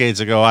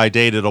ago, I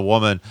dated a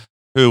woman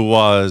who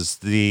was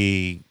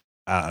the,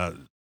 I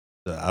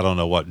don't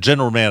know what,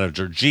 general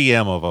manager,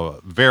 GM of a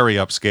very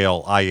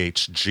upscale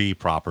IHG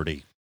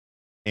property.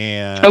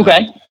 And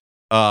okay.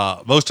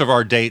 Most of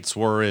our dates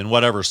were in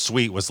whatever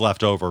suite was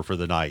left over for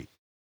the night.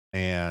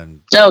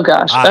 And oh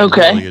gosh, I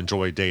okay. really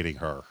enjoyed dating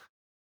her.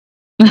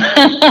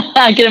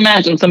 I can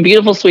imagine some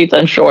beautiful suites,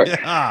 I'm sure.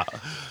 Yeah.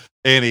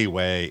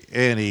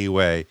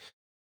 Anyway.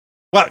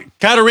 Well,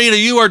 Catarina,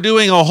 you are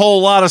doing a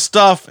whole lot of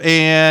stuff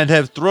and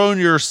have thrown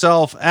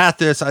yourself at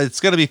this. It's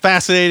going to be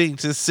fascinating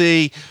to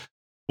see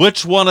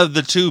which one of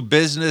the 2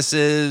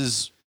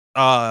 businesses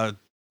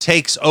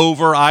takes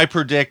over. I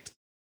predict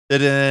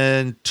that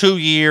in 2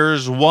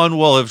 years, one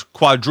will have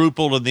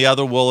quadrupled and the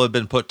other will have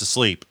been put to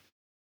sleep.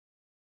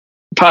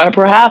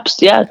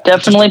 Perhaps, yeah,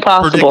 definitely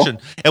possible. Prediction.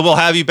 And we'll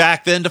have you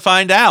back then to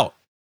find out.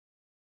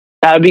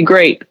 That would be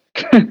great.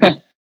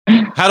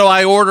 How do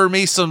I order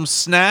me some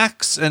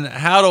snacks? And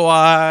how do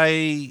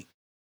I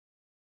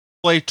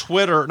play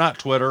Twitter? Not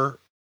Twitter.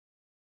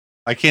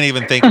 I can't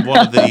even think of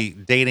one of the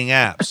dating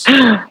apps.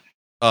 Yeah,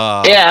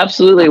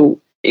 absolutely.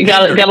 You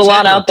got a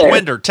lot out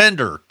there.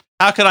 Tinder.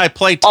 How can I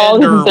play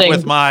Tinder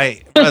with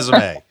my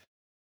resume?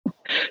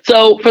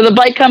 So for The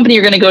Bike Company,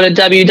 you're going to go to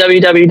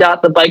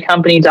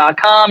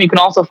www.thebikecompany.com. You can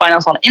also find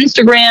us on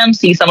Instagram,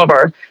 see some of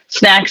our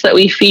snacks that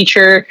we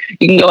feature.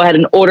 You can go ahead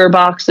and order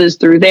boxes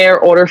through there,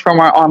 order from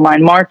our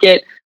online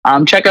market.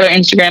 Check out our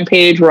Instagram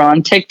page. We're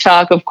on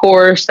TikTok, of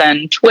course,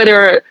 and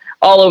Twitter,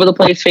 all over the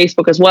place,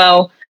 Facebook as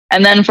well.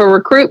 And then for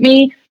Recruit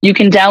Me, you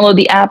can download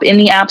the app in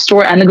the App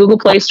Store and the Google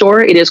Play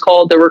Store. It is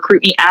called the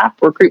Recruit Me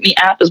app. Recruit Me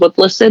app is what's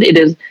listed. It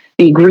is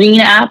the green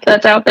app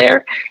that's out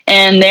there.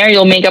 And there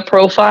you'll make a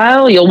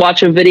profile. You'll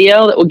watch a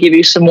video that will give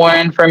you some more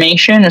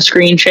information, a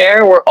screen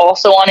share. We're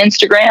also on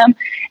Instagram,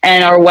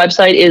 and our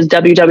website is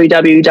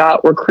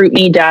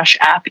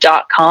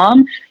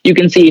www.recruitme-app.com. You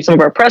can see some of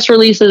our press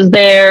releases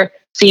there,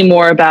 see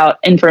more about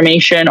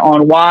information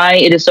on why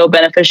it is so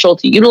beneficial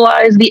to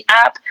utilize the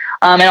app,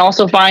 and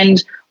also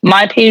find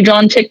my page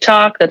on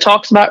TikTok that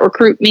talks about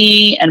Recruit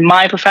Me, and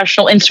my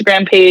professional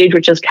Instagram page,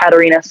 which is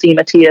Catarina C.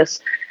 Matias,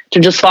 to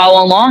just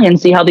follow along and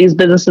see how these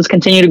businesses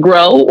continue to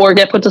grow or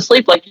get put to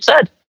sleep, like you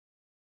said.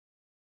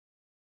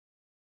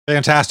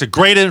 Fantastic.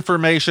 Great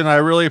information. I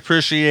really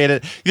appreciate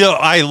it.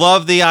 I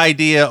love the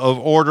idea of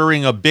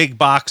ordering a big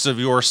box of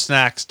your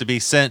snacks to be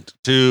sent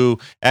to,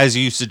 as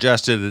you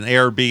suggested, an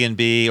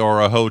Airbnb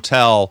or a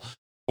hotel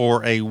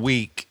for a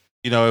week.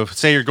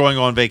 Say you're going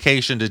on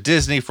vacation to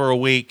Disney for a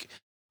week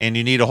and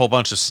you need a whole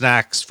bunch of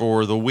snacks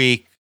for the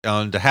week,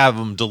 to have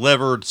them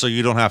delivered so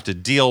you don't have to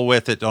deal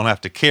with it, don't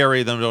have to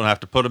carry them, don't have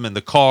to put them in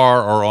the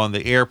car or on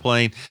the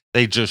airplane.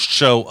 They just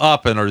show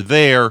up and are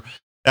there.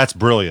 That's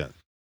brilliant.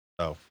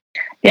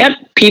 Yep,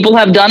 people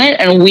have done it,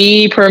 and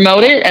we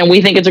promote it, and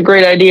we think it's a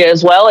great idea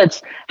as well.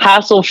 It's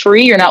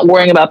hassle-free. You're not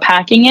worrying about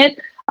packing it,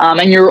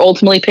 and you're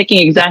ultimately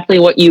picking exactly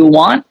what you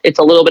want. It's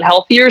a little bit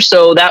healthier,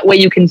 so that way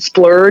you can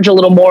splurge a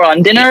little more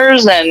on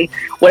dinners and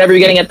whatever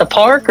you're getting at the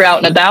park or out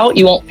and about.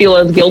 You won't feel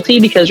as guilty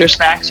because your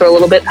snacks are a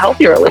little bit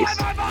healthier, at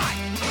least.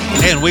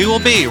 And we will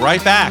be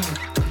right back.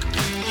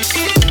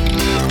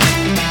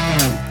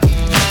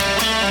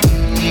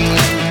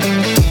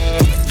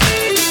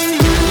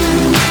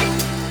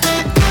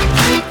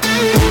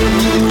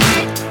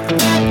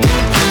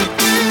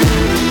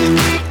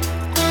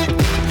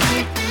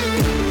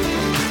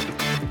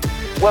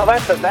 Well,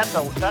 that's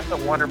a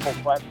wonderful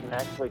question,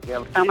 actually,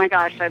 Jim. Oh my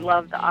gosh, I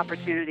love the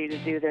opportunity to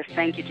do this.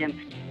 Thank you, Jim.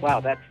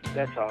 Wow, that's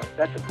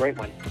a great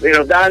one.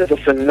 That is a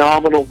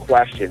phenomenal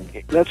question.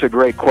 That's a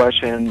great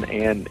question,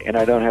 and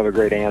I don't have a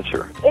great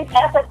answer.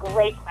 That's a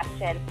great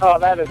question. Oh,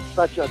 that is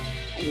such a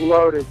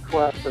loaded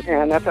question,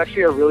 and that's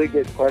actually a really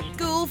good question.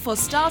 School for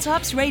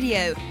Startups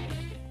Radio.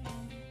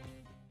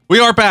 We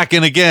are back,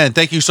 and again,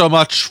 thank you so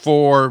much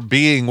for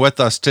being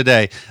with us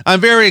today. I'm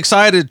very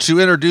excited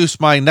to introduce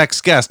my next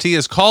guest. He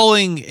is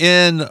calling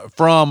in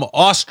from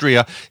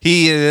Austria.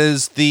 He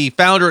is the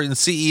founder and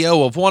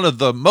CEO of one of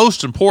the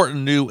most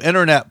important new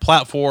internet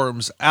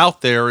platforms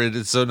out there. It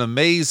is an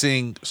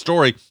amazing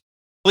story.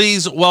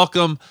 Please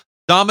welcome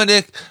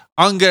Dominik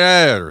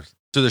Unger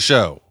to the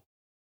show.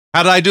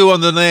 How did I do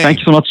on the name? Thank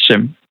you so much,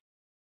 Jim.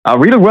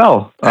 Really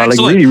well.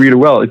 Really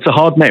well. It's a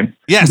hard name.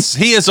 Yes,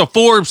 he is a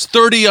Forbes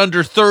 30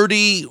 Under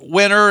 30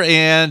 winner,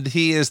 and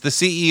he is the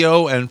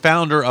CEO and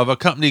founder of a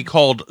company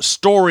called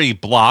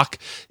Storyblok.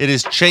 It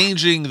is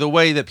changing the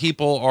way that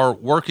people are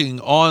working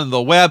on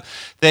the web.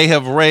 They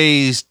have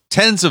raised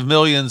tens of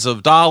millions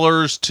of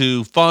dollars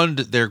to fund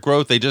their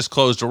growth. They just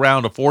closed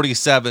around of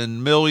 $47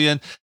 million.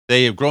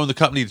 They have grown the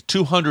company to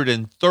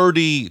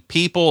 230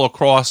 people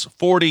across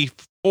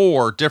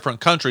 44 different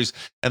countries,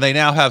 and they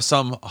now have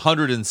some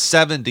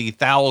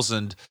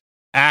 170,000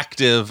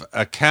 active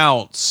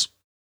accounts.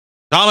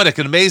 Dominik,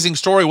 an amazing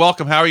story.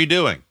 Welcome. How are you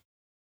doing?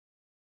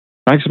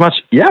 Thanks so much.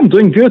 Yeah, I'm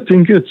doing good.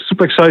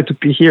 Super excited to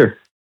be here.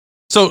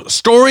 So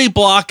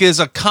Storyblok is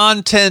a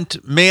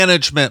content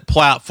management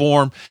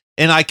platform,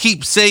 and I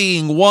keep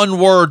saying one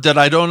word that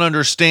I don't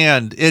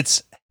understand.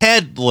 It's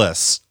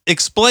headless.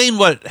 Explain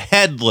what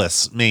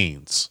headless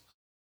means.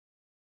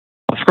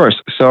 Of course.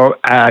 So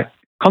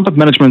content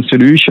management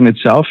solution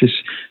itself is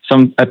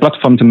a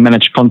platform to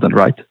manage content,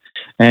 right?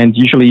 And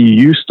usually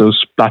you use those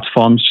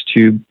platforms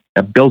to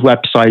build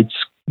websites,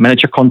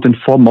 manage your content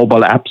for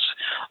mobile apps,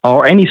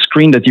 or any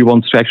screen that you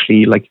want to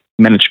actually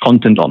manage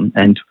content on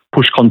and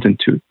push content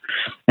to.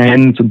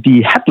 And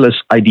the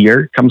headless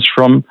idea comes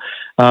from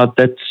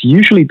that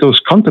usually those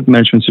content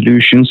management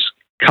solutions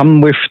come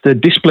with the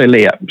display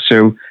layer.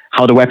 So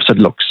how the website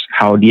looks,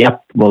 how the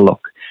app will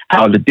look,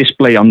 how the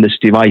display on this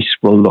device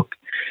will look.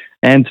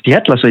 And the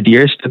headless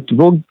idea is that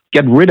we'll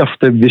get rid of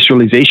the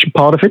visualization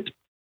part of it,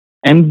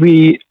 and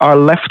we are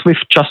left with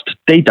just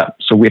data.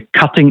 So we're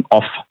cutting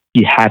off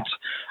the head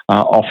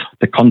of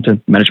the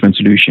content management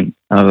solution,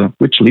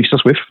 which leaves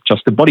us with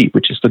just the body,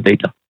 which is the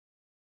data.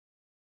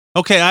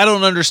 Okay, I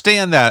don't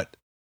understand that.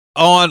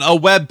 On a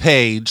web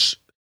page,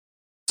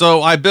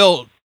 so I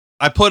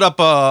put up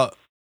a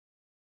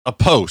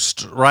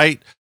post,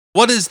 right?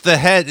 What is the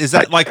head? Is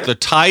that like the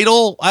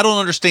title? I don't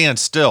understand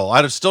still.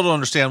 I still don't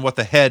understand what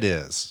the head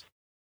is.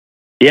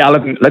 Yeah,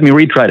 let me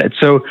retry that.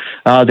 So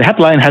the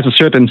headline has a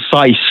certain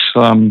size.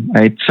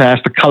 It has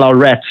the color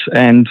red,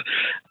 and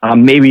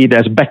maybe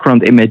there's a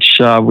background image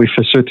with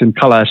a certain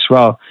color as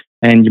well.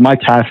 And you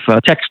might have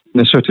text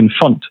in a certain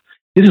font.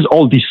 This is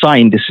all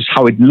designed. This is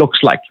how it looks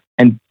like.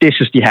 And this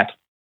is the head.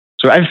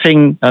 So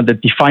everything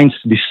that defines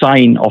the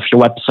design of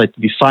your website,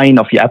 the design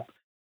of your app,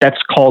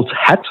 that's called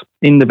head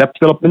in the web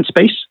development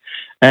space.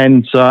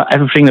 And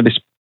everything that is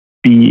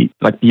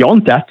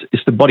beyond that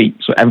is the body.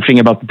 So everything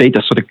about the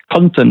data. So the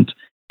content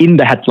in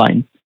the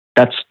headline,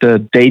 that's the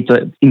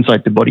data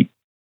inside the body.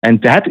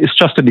 And the head is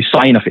just the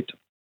design of it.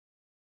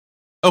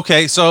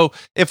 Okay, so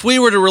if we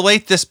were to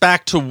relate this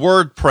back to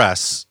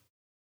WordPress,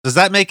 does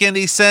that make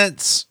any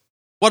sense?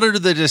 What are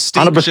the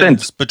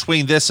distinctions 100%.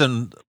 between this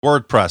and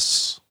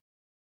WordPress?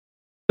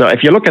 So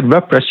if you look at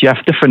WordPress, you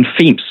have different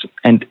themes,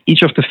 and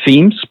each of the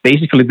themes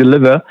basically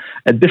deliver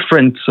a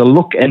different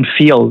look and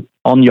feel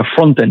on your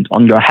front end,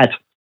 on your head.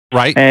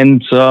 Right.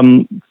 And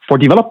for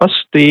developers,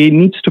 they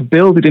need to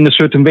build it in a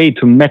certain way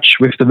to match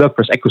with the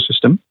WordPress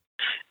ecosystem.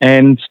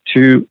 And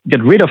to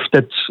get rid of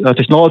that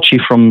technology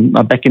from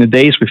back in the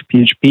days with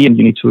PHP, and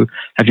you need to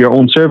have your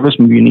own servers,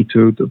 maybe you need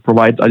to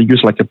provide,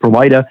 use like a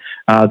provider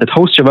that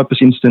hosts your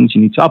WordPress instance,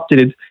 you need to update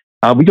it.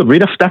 We got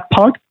rid of that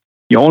part.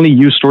 You only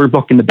use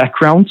Storyblok in the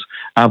background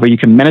where you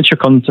can manage your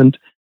content,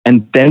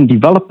 and then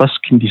developers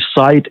can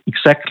decide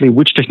exactly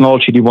which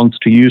technology they want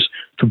to use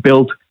to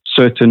build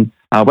certain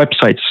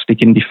websites. They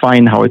can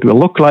define how it will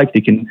look like,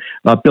 they can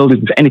build it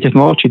with any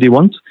technology they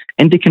want,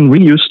 and they can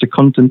reuse the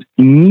content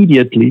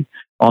immediately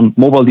on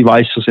mobile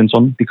devices and so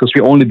on, because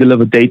we only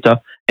deliver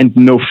data and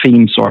no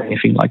themes or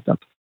anything like that.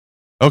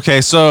 Okay,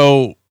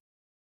 so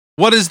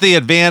what is the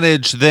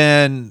advantage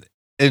then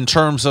in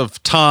terms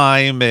of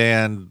time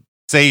and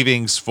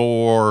savings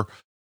for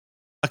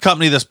a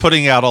company that's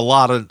putting out a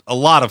lot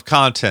of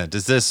content?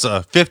 Is this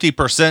a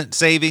 50%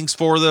 savings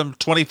for them,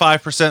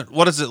 25%?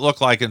 What does it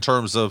look like in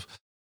terms of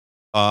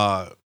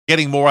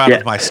getting more out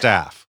of my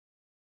staff?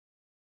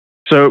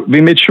 So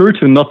we made sure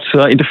to not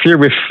interfere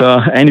with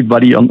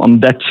anybody on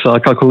that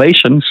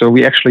calculation. So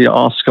we actually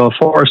asked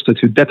Forrester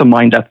to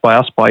determine that by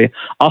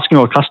asking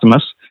our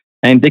customers,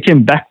 and they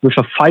came back with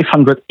a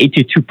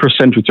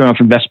 582% return of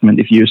investment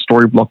if you use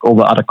Storyblok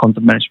over other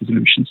content management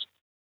solutions.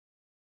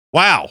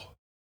 Wow.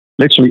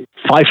 Literally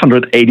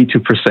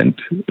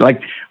 582%.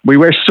 Like, we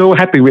were so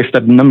happy with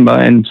that number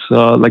and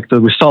like the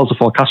results of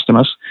our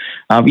customers.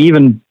 We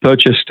even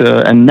purchased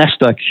a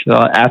NASDAQ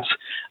ad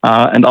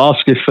and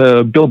asked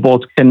if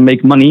Billboard can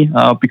make money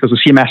because the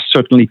CMS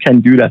certainly can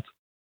do that.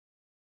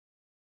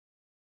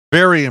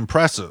 Very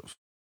impressive.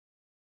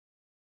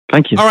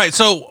 Thank you. All right.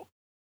 So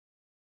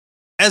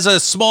as a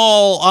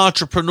small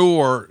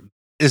entrepreneur,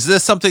 is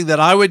this something that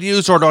I would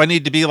use, or do I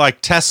need to be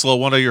like Tesla,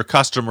 one of your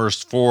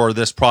customers, for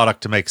this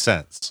product to make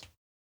sense?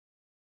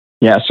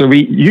 Yeah, so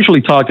we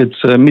usually target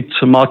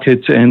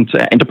mid-market and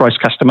enterprise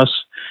customers.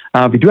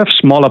 We do have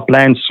smaller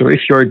plans, so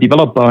if you're a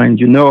developer and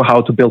you know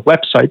how to build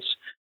websites,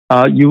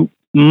 you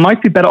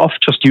might be better off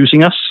just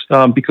using us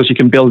because you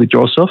can build it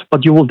yourself,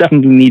 but you will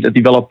definitely need a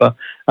developer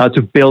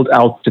to build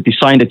out the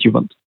design that you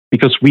want,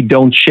 because we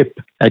don't ship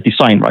a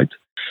design, right?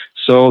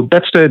 So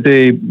that's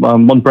the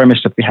one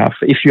premise that we have.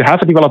 If you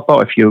have a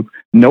developer, if you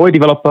know a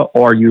developer,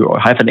 or you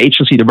have an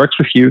agency that works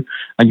with you,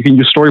 you can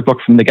use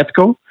Storyblok from the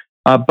get-go.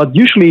 But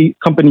usually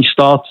companies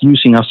start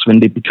using us when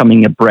they're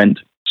becoming a brand.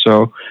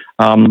 So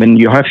when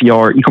you have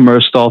your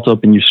e-commerce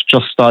startup and you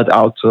just start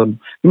out, you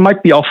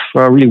might be off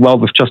really well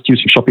with just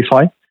using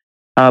Shopify.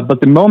 But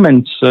the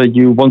moment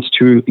you want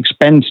to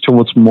expand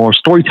towards more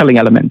storytelling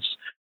elements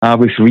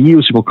with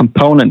reusable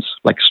components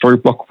like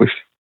Storyblok with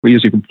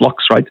reusable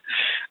blocks, right?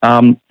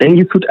 Then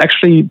you could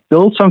actually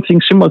build something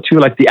similar to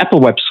like the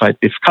Apple website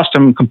with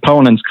custom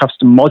components,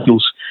 custom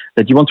modules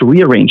that you want to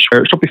rearrange,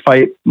 where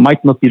Shopify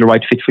might not be the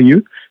right fit for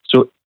you.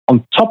 So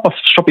on top of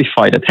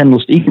Shopify that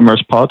handles the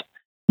e-commerce part,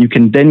 you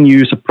can then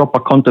use a proper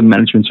content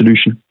management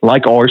solution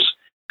like ours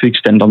to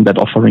extend on that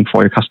offering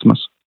for your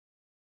customers.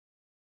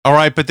 All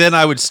right, but then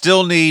I would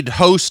still need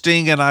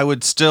hosting and I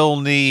would still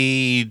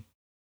need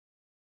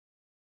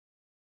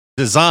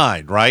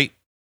design, right?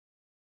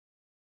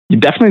 You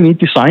definitely need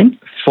design.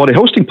 For the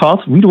hosting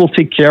part, we will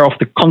take care of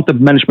the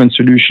content management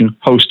solution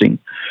hosting.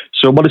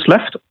 So what is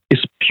left is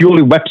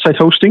purely website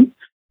hosting.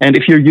 And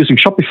if you're using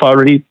Shopify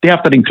already, they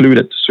have that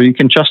included. So you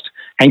can just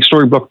hang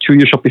Storyblok to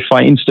your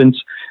Shopify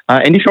instance.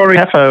 And if you already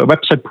have a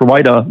website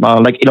provider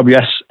like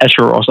AWS,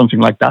 Azure, or something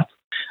like that,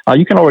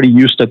 you can already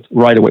use that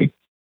right away.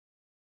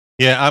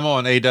 Yeah, I'm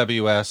on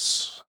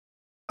AWS.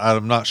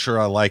 I'm not sure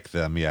I like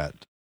them yet.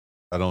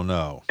 I don't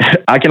know.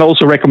 I can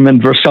also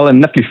recommend Vercel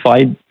and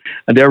Netlify.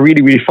 They're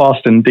really, really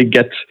fast, and they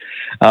get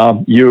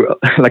you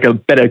like a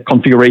better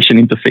configuration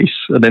interface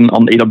than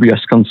on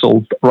AWS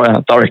console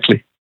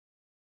directly.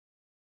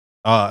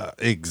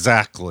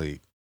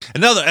 Exactly.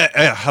 Another,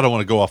 I don't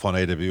want to go off on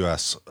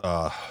AWS.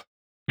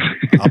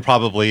 I'll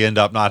probably end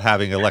up not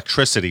having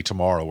electricity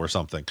tomorrow or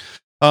something.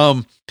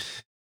 All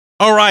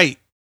right.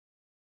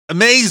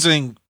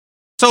 Amazing.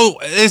 So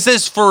is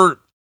this for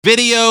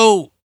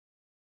video,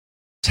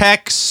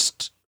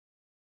 text,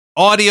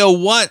 audio?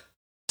 What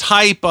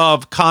type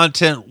of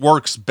content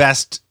works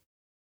best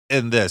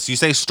in this? You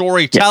say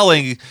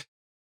storytelling. Yeah.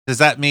 Does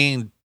that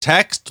mean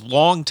text,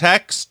 long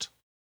text?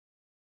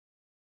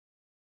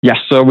 Yes,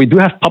 so we do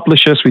have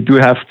publishers, we do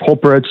have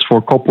corporates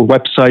for corporate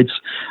websites,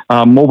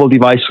 mobile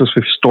devices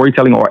with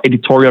storytelling or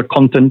editorial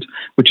content,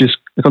 which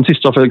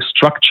consists of a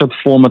structured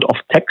format of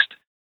text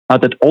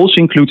that also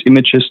includes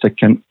images, that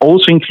can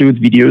also include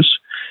videos.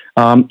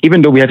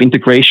 Even though we have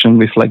integration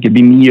with like a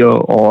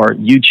Vimeo or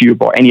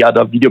YouTube or any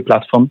other video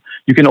platform,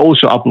 you can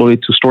also upload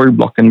it to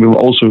Storyblok, and we will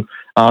also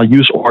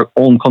use our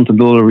own content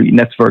delivery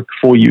network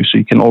for you, so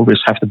you can always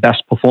have the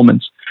best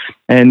performance.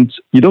 And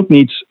you don't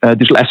need a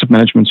digital asset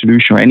management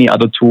solution or any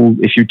other tool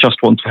if you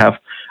just want to have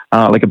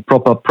like a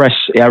proper press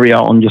area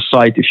on your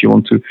site. If you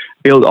want to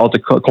build out a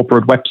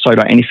corporate website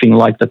or anything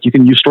like that, you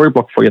can use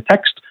Storyblok for your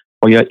text,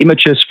 for your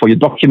images, for your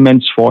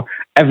documents, for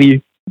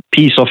every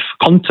piece of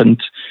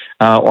content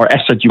or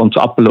asset you want to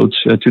upload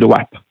to the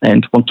web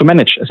and want to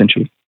manage,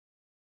 essentially.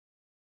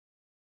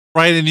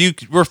 Right, and you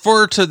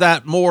refer to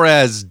that more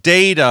as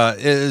data.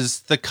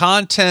 Is the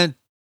content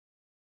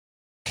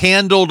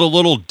handled a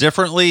little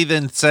differently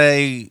than,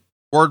 say,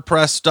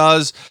 WordPress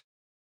does,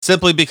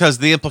 simply because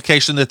the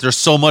implication that there's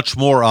so much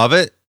more of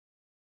it?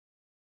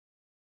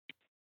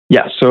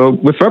 Yeah, so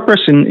with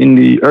WordPress in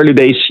the early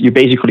days, you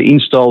basically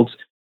installed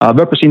a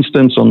WordPress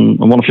instance on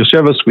one of your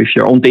servers with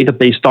your own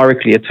database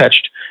directly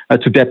attached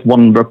to that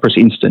one WordPress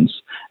instance.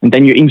 And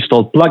then you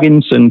installed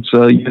plugins, and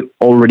you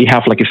already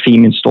have like a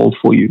theme installed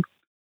for you.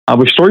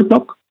 With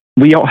Storyblok,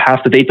 we all have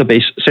the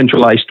database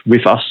centralized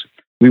with us.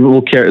 We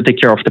will take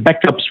care of the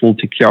backups. We'll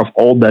take care of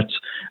all that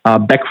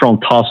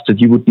background tasks that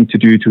you would need to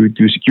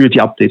do security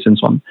updates and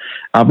so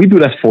on. We do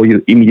that for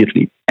you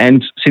immediately.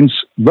 And since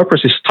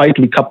WordPress is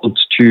tightly coupled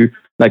to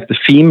like the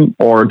theme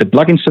or the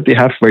plugins that they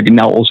have, where they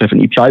now also have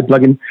an API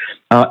plugin,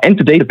 and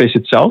the database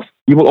itself,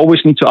 you will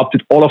always need to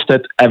update all of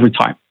that every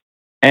time.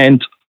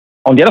 And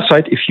on the other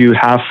side, if you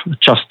have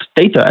just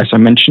data, as I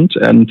mentioned,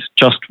 and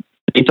just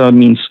data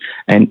means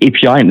an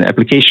API, an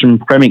application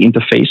programming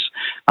interface,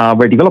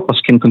 where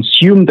developers can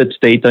consume that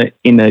data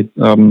in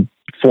a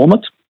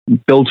format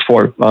built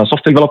for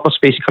software developers,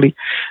 basically,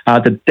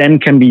 that then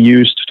can be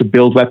used to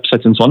build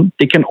websites and so on.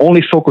 They can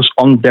only focus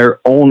on their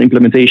own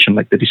implementation,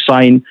 like the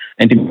design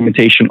and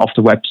implementation of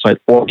the website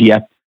or the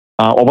app,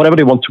 or whatever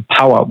they want to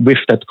power with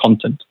that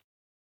content.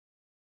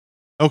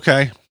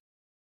 Okay.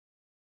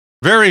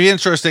 Very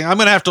interesting. I'm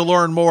going to have to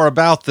learn more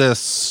about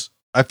this.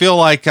 I feel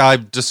like I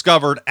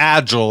discovered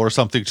Agile or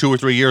something 2 or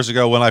 3 years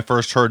ago when I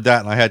first heard that,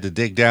 and I had to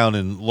dig down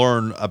and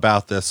learn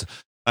about this.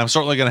 I'm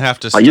certainly going to have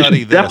to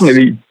study this.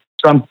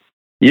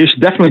 You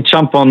should definitely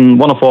jump on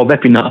one of our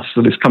webinars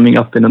that is coming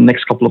up in the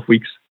next couple of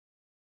weeks.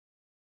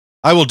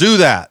 I will do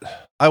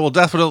that. I will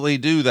definitely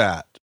do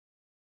that.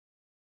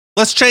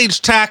 Let's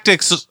change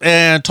tactics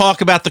and talk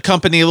about the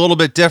company a little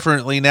bit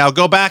differently now.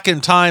 Go back in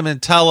time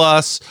and tell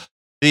us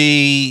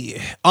the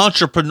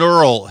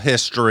entrepreneurial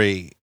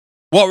history.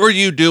 What were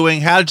you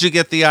doing? How did you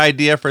get the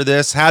idea for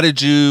this? How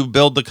did you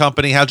build the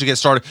company? How did you get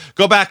started?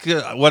 Go back,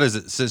 what is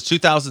it, since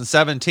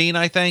 2017,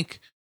 I think?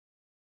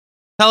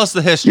 Tell us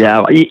the history.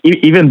 Yeah,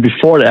 even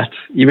before that,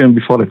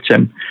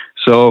 Jim.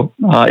 So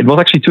it was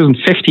actually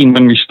 2015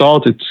 when we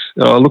started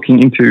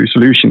looking into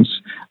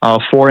solutions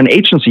for an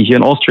agency here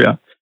in Austria.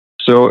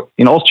 So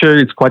in Austria,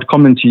 it's quite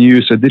common to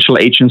use a digital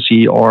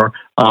agency, or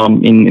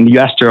in the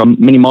US, there are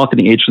many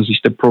marketing agencies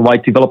that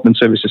provide development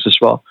services as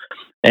well.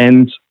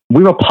 And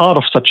we were part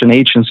of such an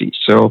agency.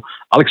 So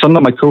Alexander,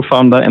 my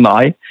co-founder, and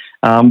I,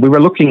 we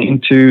were looking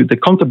into the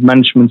content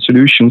management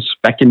solutions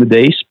back in the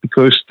days,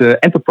 because the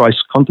enterprise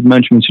content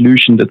management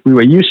solution that we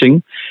were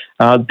using,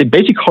 they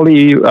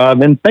basically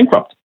went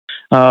bankrupt.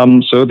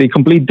 So they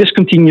completely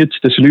discontinued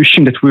the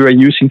solution that we were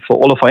using for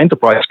all of our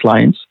enterprise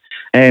clients.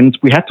 And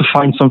we had to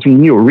find something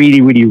new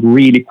really, really,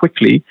 really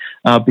quickly,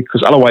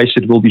 because otherwise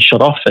it will be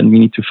shut off, and we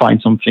need to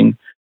find something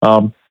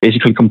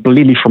basically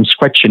completely from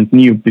scratch and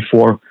new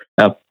before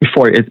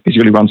it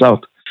basically runs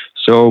out.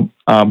 So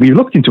we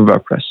looked into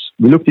WordPress,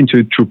 we looked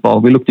into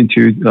Drupal, we looked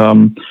into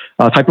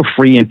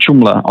Typo3 and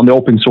Joomla on the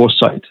open source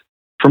side.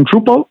 From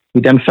Drupal,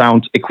 we then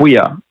found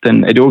Acquia,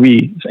 then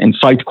Adobe and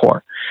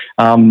Sitecore.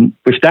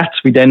 With that,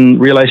 we then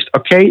realized,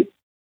 okay,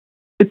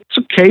 it's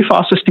okay for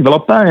us as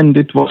developer, and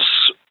it was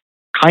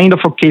kind of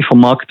okay for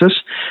marketers,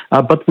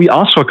 but we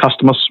asked our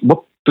customers,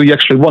 what do you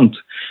actually want?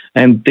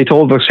 And they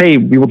told us, hey,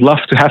 we would love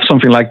to have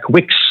something like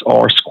Wix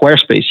or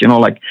Squarespace,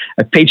 like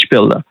a page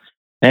builder.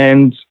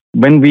 And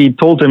when we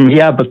told them,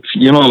 yeah, but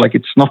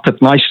it's not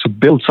that nice to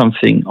build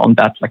something on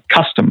that, like a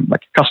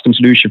custom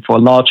solution for a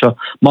larger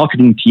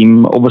marketing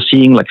team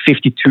overseeing like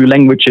 52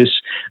 languages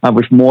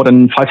with more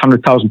than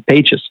 500,000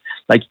 pages.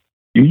 Like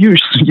you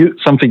use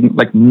something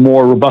like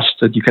more robust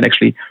that you can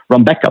actually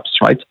run backups,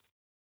 right?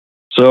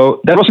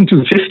 So that was in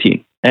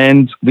 2015.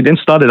 And we then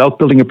started out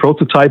building a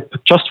prototype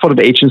just for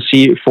the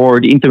agency for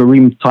the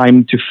interim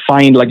time to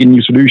find like a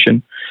new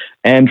solution.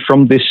 And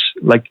from this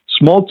like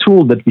small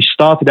tool that we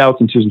started out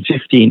in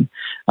 2015,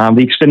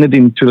 we extended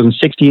in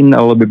 2016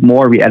 a little bit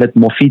more. We added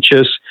more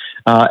features,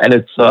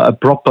 added a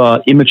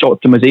proper image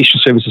optimization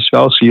service as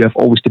well. So you have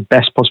always the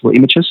best possible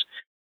images.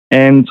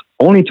 And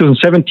only in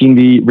 2017,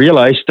 we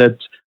realized that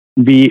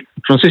we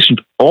transitioned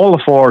all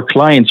of our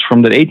clients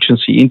from that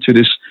agency into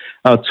this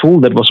tool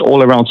that was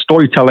all around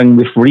storytelling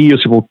with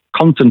reusable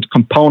content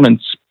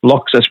components,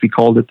 blocks as we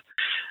called it.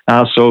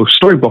 So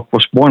Storyblok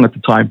was born at the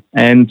time,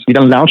 and we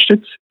then launched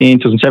it in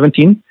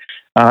 2017,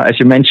 as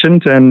you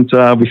mentioned, and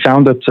we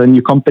founded a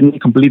new company,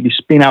 completely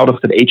spin out of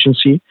that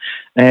agency.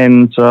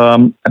 And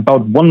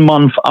about 1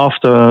 month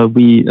after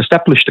we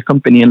established the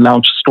company and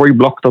launched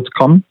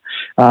Storyblok.com,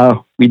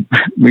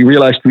 we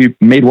realized we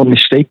made one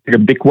mistake, a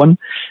big one.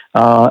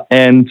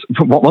 And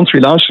once we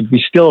launched it,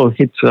 we still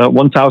hit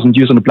 1,000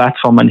 users on the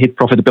platform and hit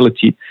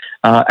profitability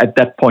at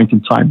that point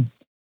in time.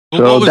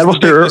 Well, so that was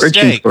the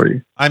origin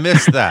story. I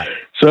missed that.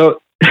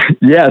 So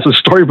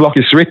Storyblok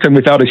is written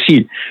without a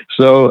C.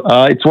 So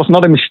it was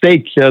not a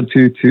mistake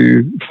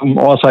to from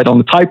our side on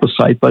the typo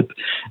side, but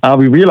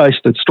we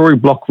realized that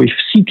Storyblok with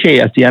CK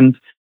at the end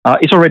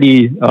is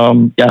already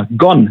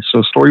gone.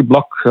 So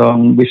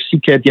Storyblok with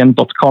CK at the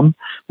end.com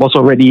was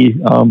already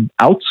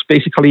out.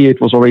 Basically,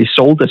 it was already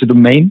sold as a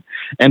domain,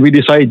 and we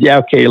decided,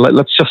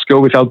 let's just go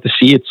without the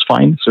C. It's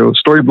fine. So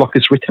Storyblok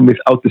is written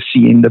without the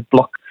C in the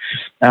block,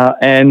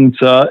 and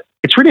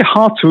it's really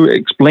hard to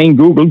explain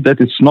Google that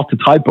it's not a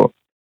typo.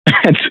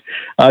 And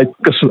it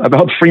took us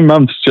about 3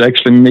 months to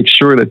actually make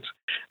sure that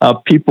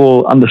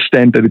people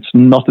understand that it's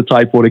not a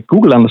typo, that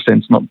Google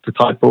understands not the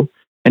typo.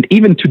 And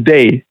even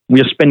today, we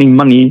are spending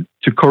money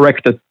to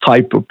correct that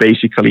typo,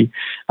 basically,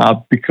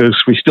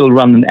 because we still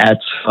run an ad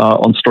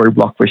on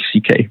Storyblok with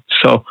CK.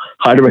 So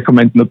highly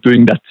recommend not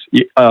doing that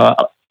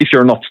if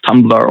you're not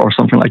Tumblr or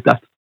something like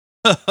that.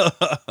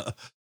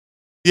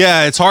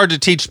 Yeah, it's hard to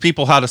teach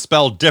people how to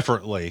spell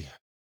differently.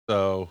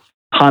 So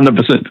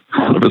 100%.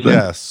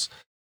 Yes.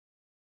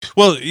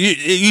 Well,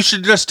 you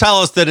should just tell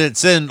us that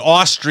it's in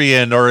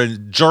Austrian or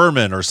in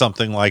German or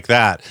something like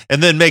that,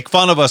 and then make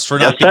fun of us for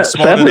not being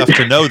smart enough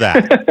to know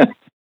that.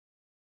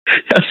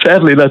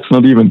 Sadly, that's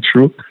not even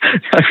true.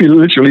 We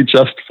literally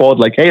just thought,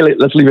 like, hey,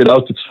 let's leave it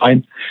out. It's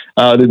fine.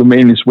 The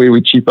domain is way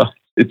cheaper.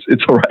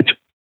 It's all right.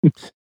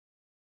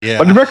 Yeah,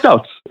 but it worked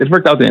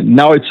out. And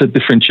now it's a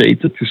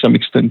differentiated to some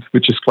extent,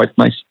 which is quite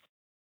nice.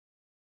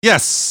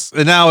 Yes,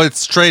 and now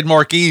it's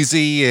trademark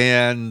easy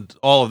and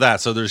all of that.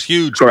 So there's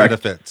huge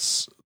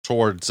benefits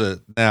towards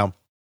it now.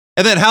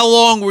 And then how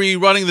long were you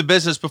running the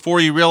business before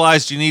you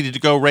realized you needed to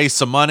go raise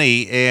some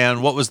money,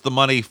 and what was the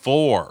money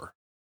for?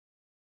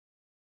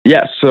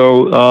 Yeah,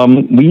 so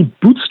we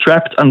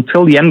bootstrapped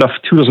until the end of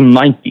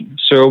 2019.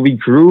 So we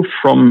grew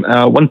from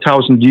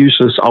 1,000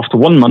 users after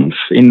 1 month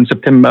in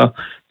September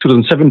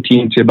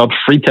 2017 to about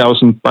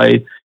 3,000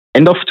 by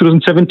end of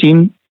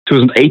 2017,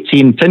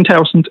 2018,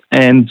 10,000,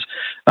 and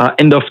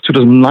end of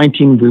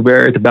 2019, we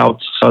were at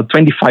about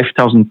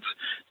 25,000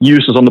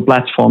 users on the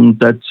platform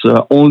that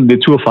only the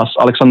two of us,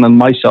 Alexander and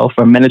myself,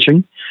 were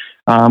managing.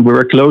 We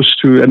were close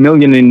to $1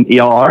 million in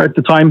ARR at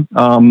the time,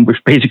 with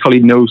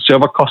basically no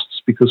server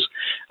costs because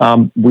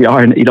we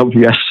are an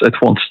AWS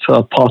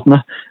advanced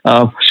partner.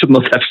 Should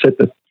not have said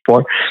that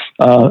before,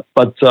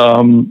 but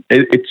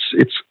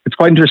it's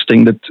quite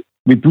interesting that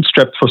we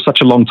bootstrapped for such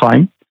a long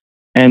time,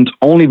 and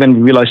only when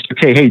we realized,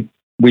 okay, hey,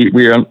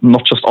 we are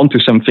not just onto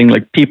something,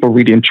 like people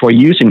really enjoy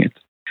using it,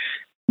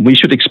 we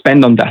should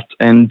expand on that,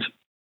 and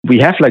we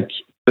have like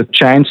the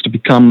chance to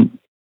become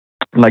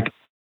like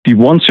the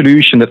one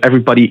solution that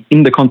everybody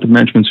in the content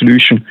management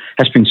solution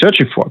has been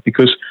searching for.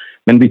 Because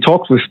when we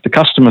talked with the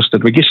customers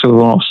that registered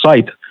on our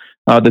site,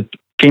 that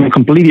came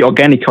completely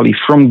organically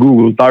from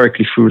Google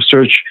directly through a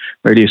search,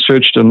 where they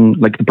searched on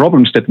like the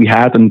problems that we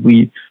had, and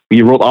we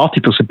wrote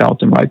articles about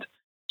them, right?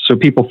 So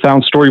people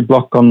found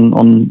Storyblok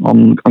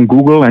on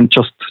Google and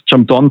just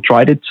jumped on,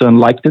 tried it, and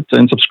liked it,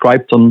 and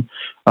subscribed on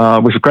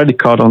with a credit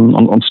card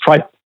on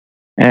Stripe.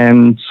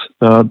 And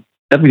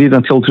that we did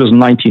until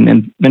 2019.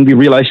 And when we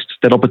realized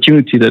that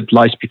opportunity that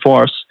lies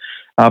before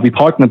us, we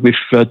partnered with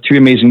two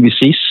amazing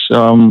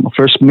VCs,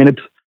 First Minute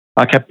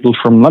Capital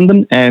from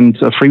London and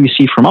Free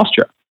VC from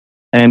Austria.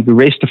 And we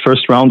raised the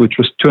first round, which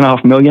was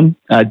 $2.5 million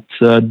at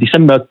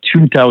December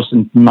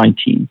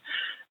 2019.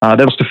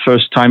 That was the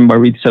first time where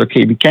we said,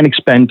 okay, we can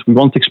expand. We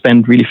want to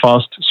expand really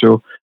fast.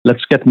 So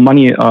let's get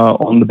money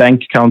on the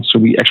bank account so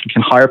we actually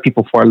can hire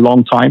people for a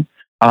long time.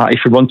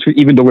 If we want to,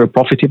 even though we were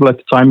profitable at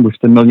the time with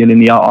the $1 million in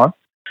the ARR,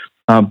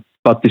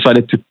 but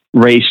decided to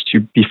raise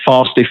to be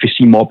fast if we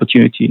see more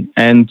opportunity.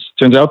 And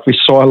turns out we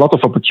saw a lot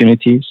of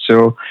opportunity.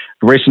 So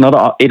we raised another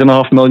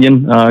 $8.5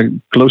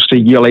 million close to a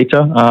year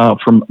later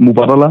from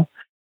Mubadala.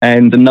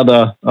 And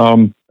another,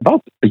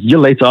 about a year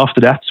later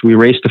after that, we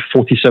raised a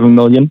 $47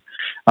 million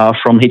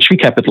from HV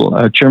Capital,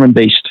 a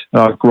German-based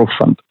growth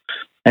fund.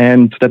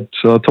 And that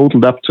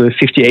totaled up to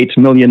 $58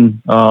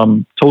 million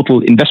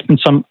total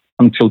investment sum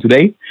until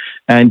today.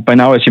 And by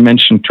now, as you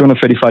mentioned,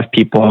 235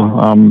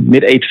 people,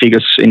 mid-8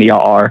 figures in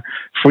ARR,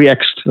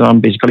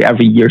 3x basically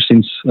every year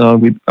since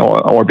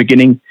our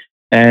beginning.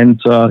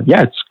 And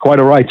it's quite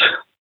all right.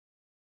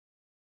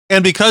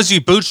 And because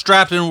you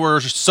bootstrapped and were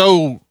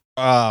so,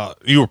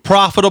 you were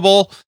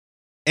profitable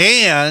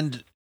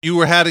and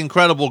you had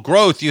incredible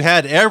growth, you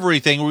had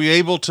everything. Were you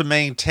able to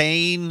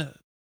maintain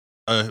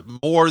a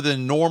more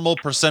than normal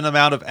percent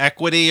amount of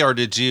equity, or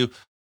did you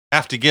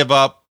have to give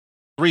up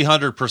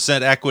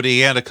 300%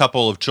 equity and a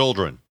couple of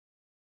children?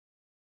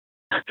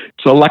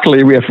 So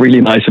luckily we have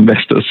really nice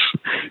investors.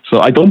 So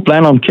I don't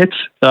plan on kids,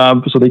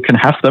 so they can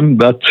have them,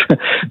 but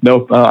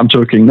no, I'm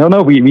joking.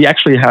 No, we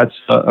actually had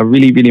a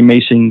really, really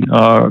amazing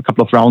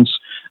couple of rounds.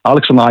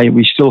 Alex and I,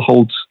 we still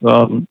hold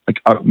like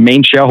our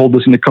main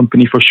shareholders in the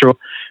company for sure.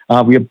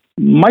 We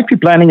might be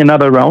planning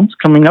another round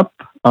coming up,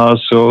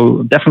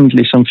 So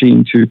definitely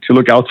something to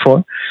look out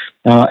for.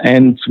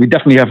 And we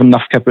definitely have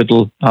enough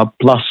capital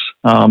plus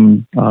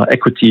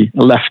equity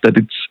left that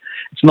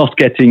it's not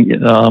getting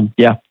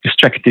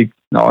distracted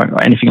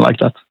or anything like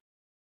that.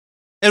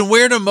 And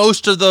where do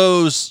most of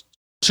those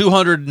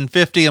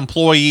 250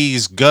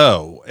 employees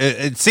go?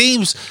 It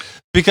seems,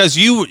 because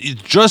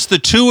just the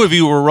two of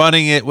you were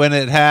running it when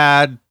it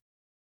had,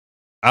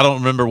 I don't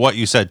remember what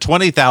you said,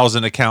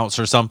 20,000 accounts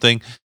or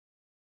something.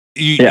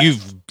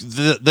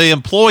 The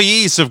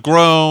employees have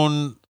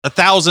grown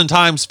 1,000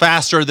 times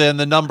faster than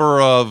the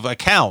number of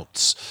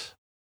accounts.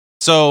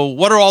 So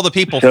what are all the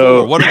people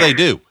for? What do they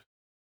do?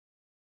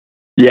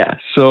 Yeah,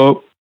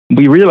 so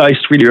we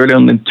realized really early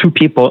on that 2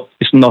 people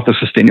is not a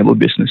sustainable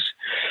business.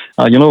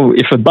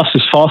 If a bus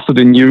is faster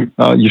than you,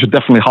 you should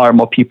definitely hire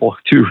more people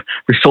to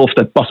resolve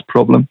that bus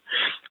problem.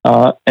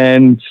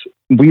 And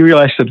we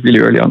realized that really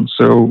early on.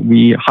 So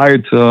we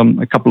hired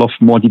a couple of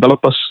more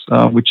developers,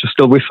 which are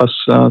still with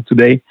us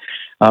today.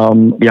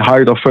 We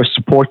hired our first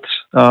support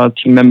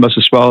team members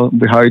as well.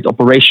 We hired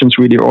operations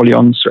really early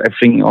on, so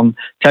everything on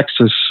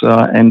taxes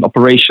and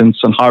operations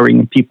and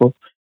hiring people.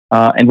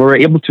 And we were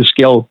able to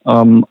scale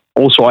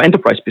also our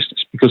enterprise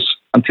business, because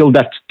until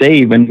that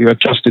day when we were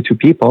just the 2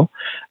 people,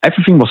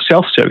 everything was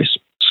self-service.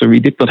 So we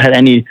did not have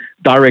any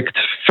direct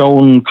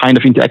phone kind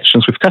of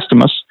interactions with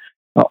customers.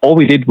 All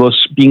we did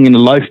was being in a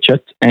live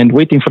chat and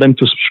waiting for them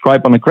to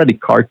subscribe on a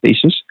credit card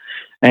basis.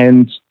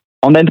 And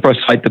on the enterprise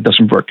side, that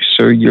doesn't work.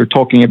 So you're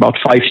talking about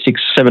 5,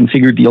 6,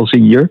 7-figure deals a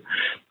year.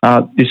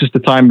 This is the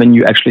time when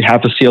you actually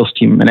have a sales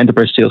team, an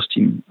enterprise sales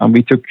team.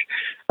 We took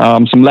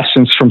some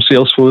lessons from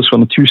Salesforce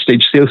on a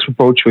 2-stage sales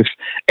approach, with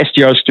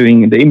SDRs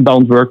doing the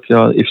inbound work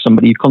if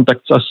somebody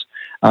contacts us,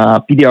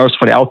 BDRs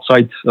for the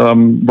outside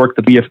work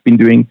that we have been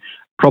doing,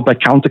 proper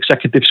account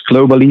executives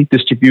globally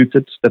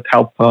distributed that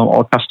help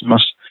our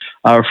customers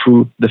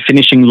through the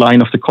finishing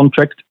line of the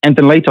contract, and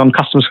then later on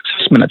customer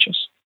success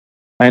managers.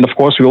 And of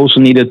course, we also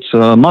needed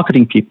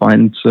marketing people.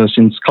 And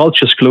since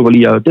cultures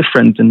globally are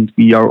different and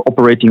we are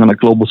operating on a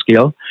global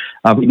scale,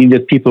 we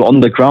needed people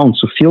on the ground,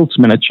 so field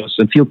managers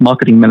and field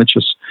marketing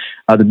managers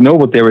that know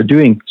what they were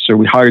doing. So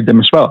we hired them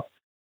as well.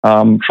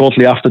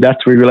 Shortly after that,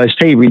 we realized,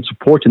 hey, we need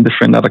support in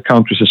different other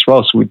countries as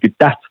well. So we did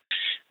that.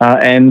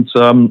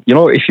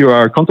 If you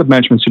are a content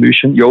management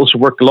solution, you also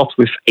work a lot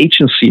with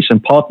agencies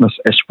and partners,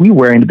 as we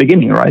were in the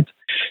beginning, right?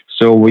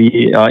 So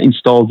we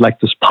installed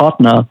this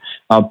partner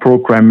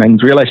program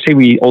and realized, hey,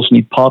 we also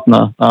need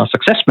partner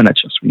success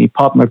managers. We need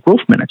partner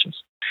growth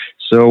managers.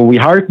 So we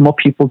hired more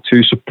people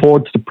to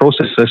support the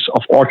processes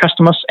of our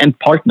customers and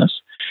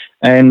partners.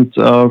 And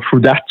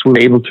through that, we were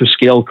able to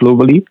scale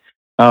globally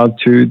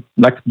to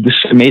this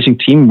amazing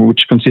team,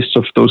 which consists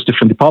of those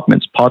different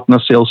departments: partner,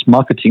 sales,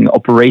 marketing,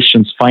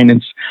 operations,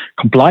 finance,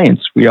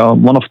 compliance. We are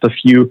one of the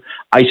few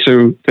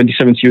ISO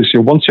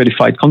 27001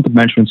 certified content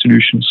management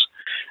solutions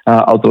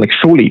out there,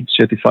 fully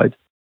certified.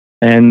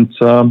 And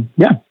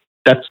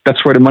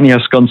that's where the money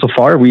has gone so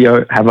far. We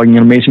are having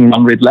an amazing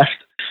run rate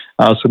left.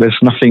 So there's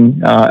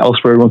nothing else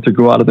where we want to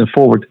go other than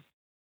forward.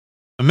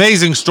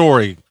 Amazing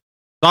story.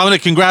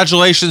 Dominik,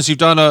 congratulations. You've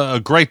done a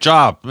great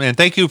job. And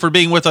thank you for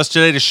being with us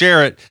today to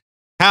share it.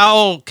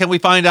 How can we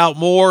find out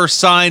more,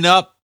 sign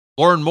up,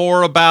 learn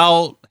more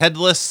about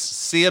Headless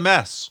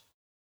CMS?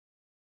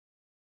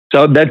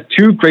 So there are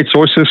 2 great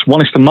sources.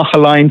 One is the MACH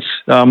Alliance.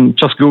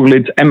 Just Google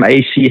it,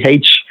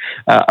 MACH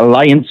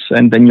Alliance,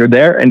 and then you're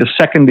there. And the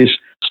second is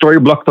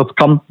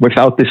Storyblok.com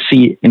without the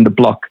C in the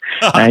block.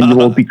 And you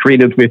will be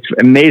greeted with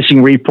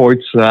amazing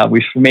reports,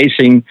 with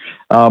amazing,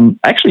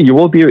 you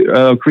will be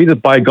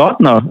greeted by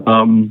Gartner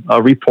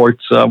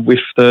reports with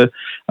the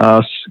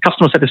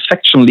customer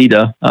satisfaction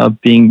leader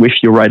being with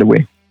you right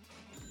away.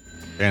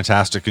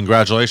 Fantastic.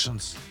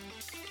 Congratulations.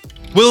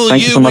 Will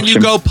Thank you so much, when you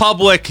Jim. go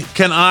public,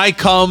 can I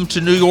come to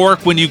New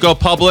York when you go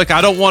public?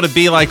 I don't want to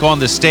be on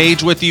the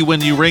stage with you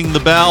when you ring the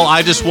bell.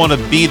 I just want to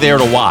be there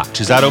to watch.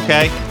 Is that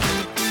okay?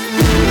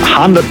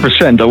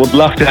 100%. I would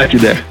love to have you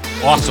there.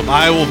 Awesome.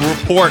 I will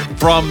report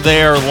from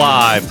there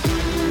live.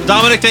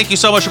 Dominik, thank you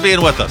so much for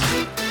being with us.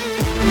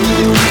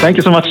 Thank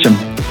you so much, Jim.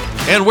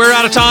 And we're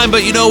out of time,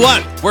 but you know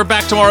what? We're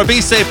back tomorrow. Be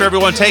safe,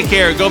 everyone. Take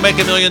care. Go make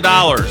 $1 million.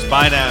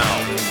 Bye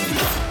now.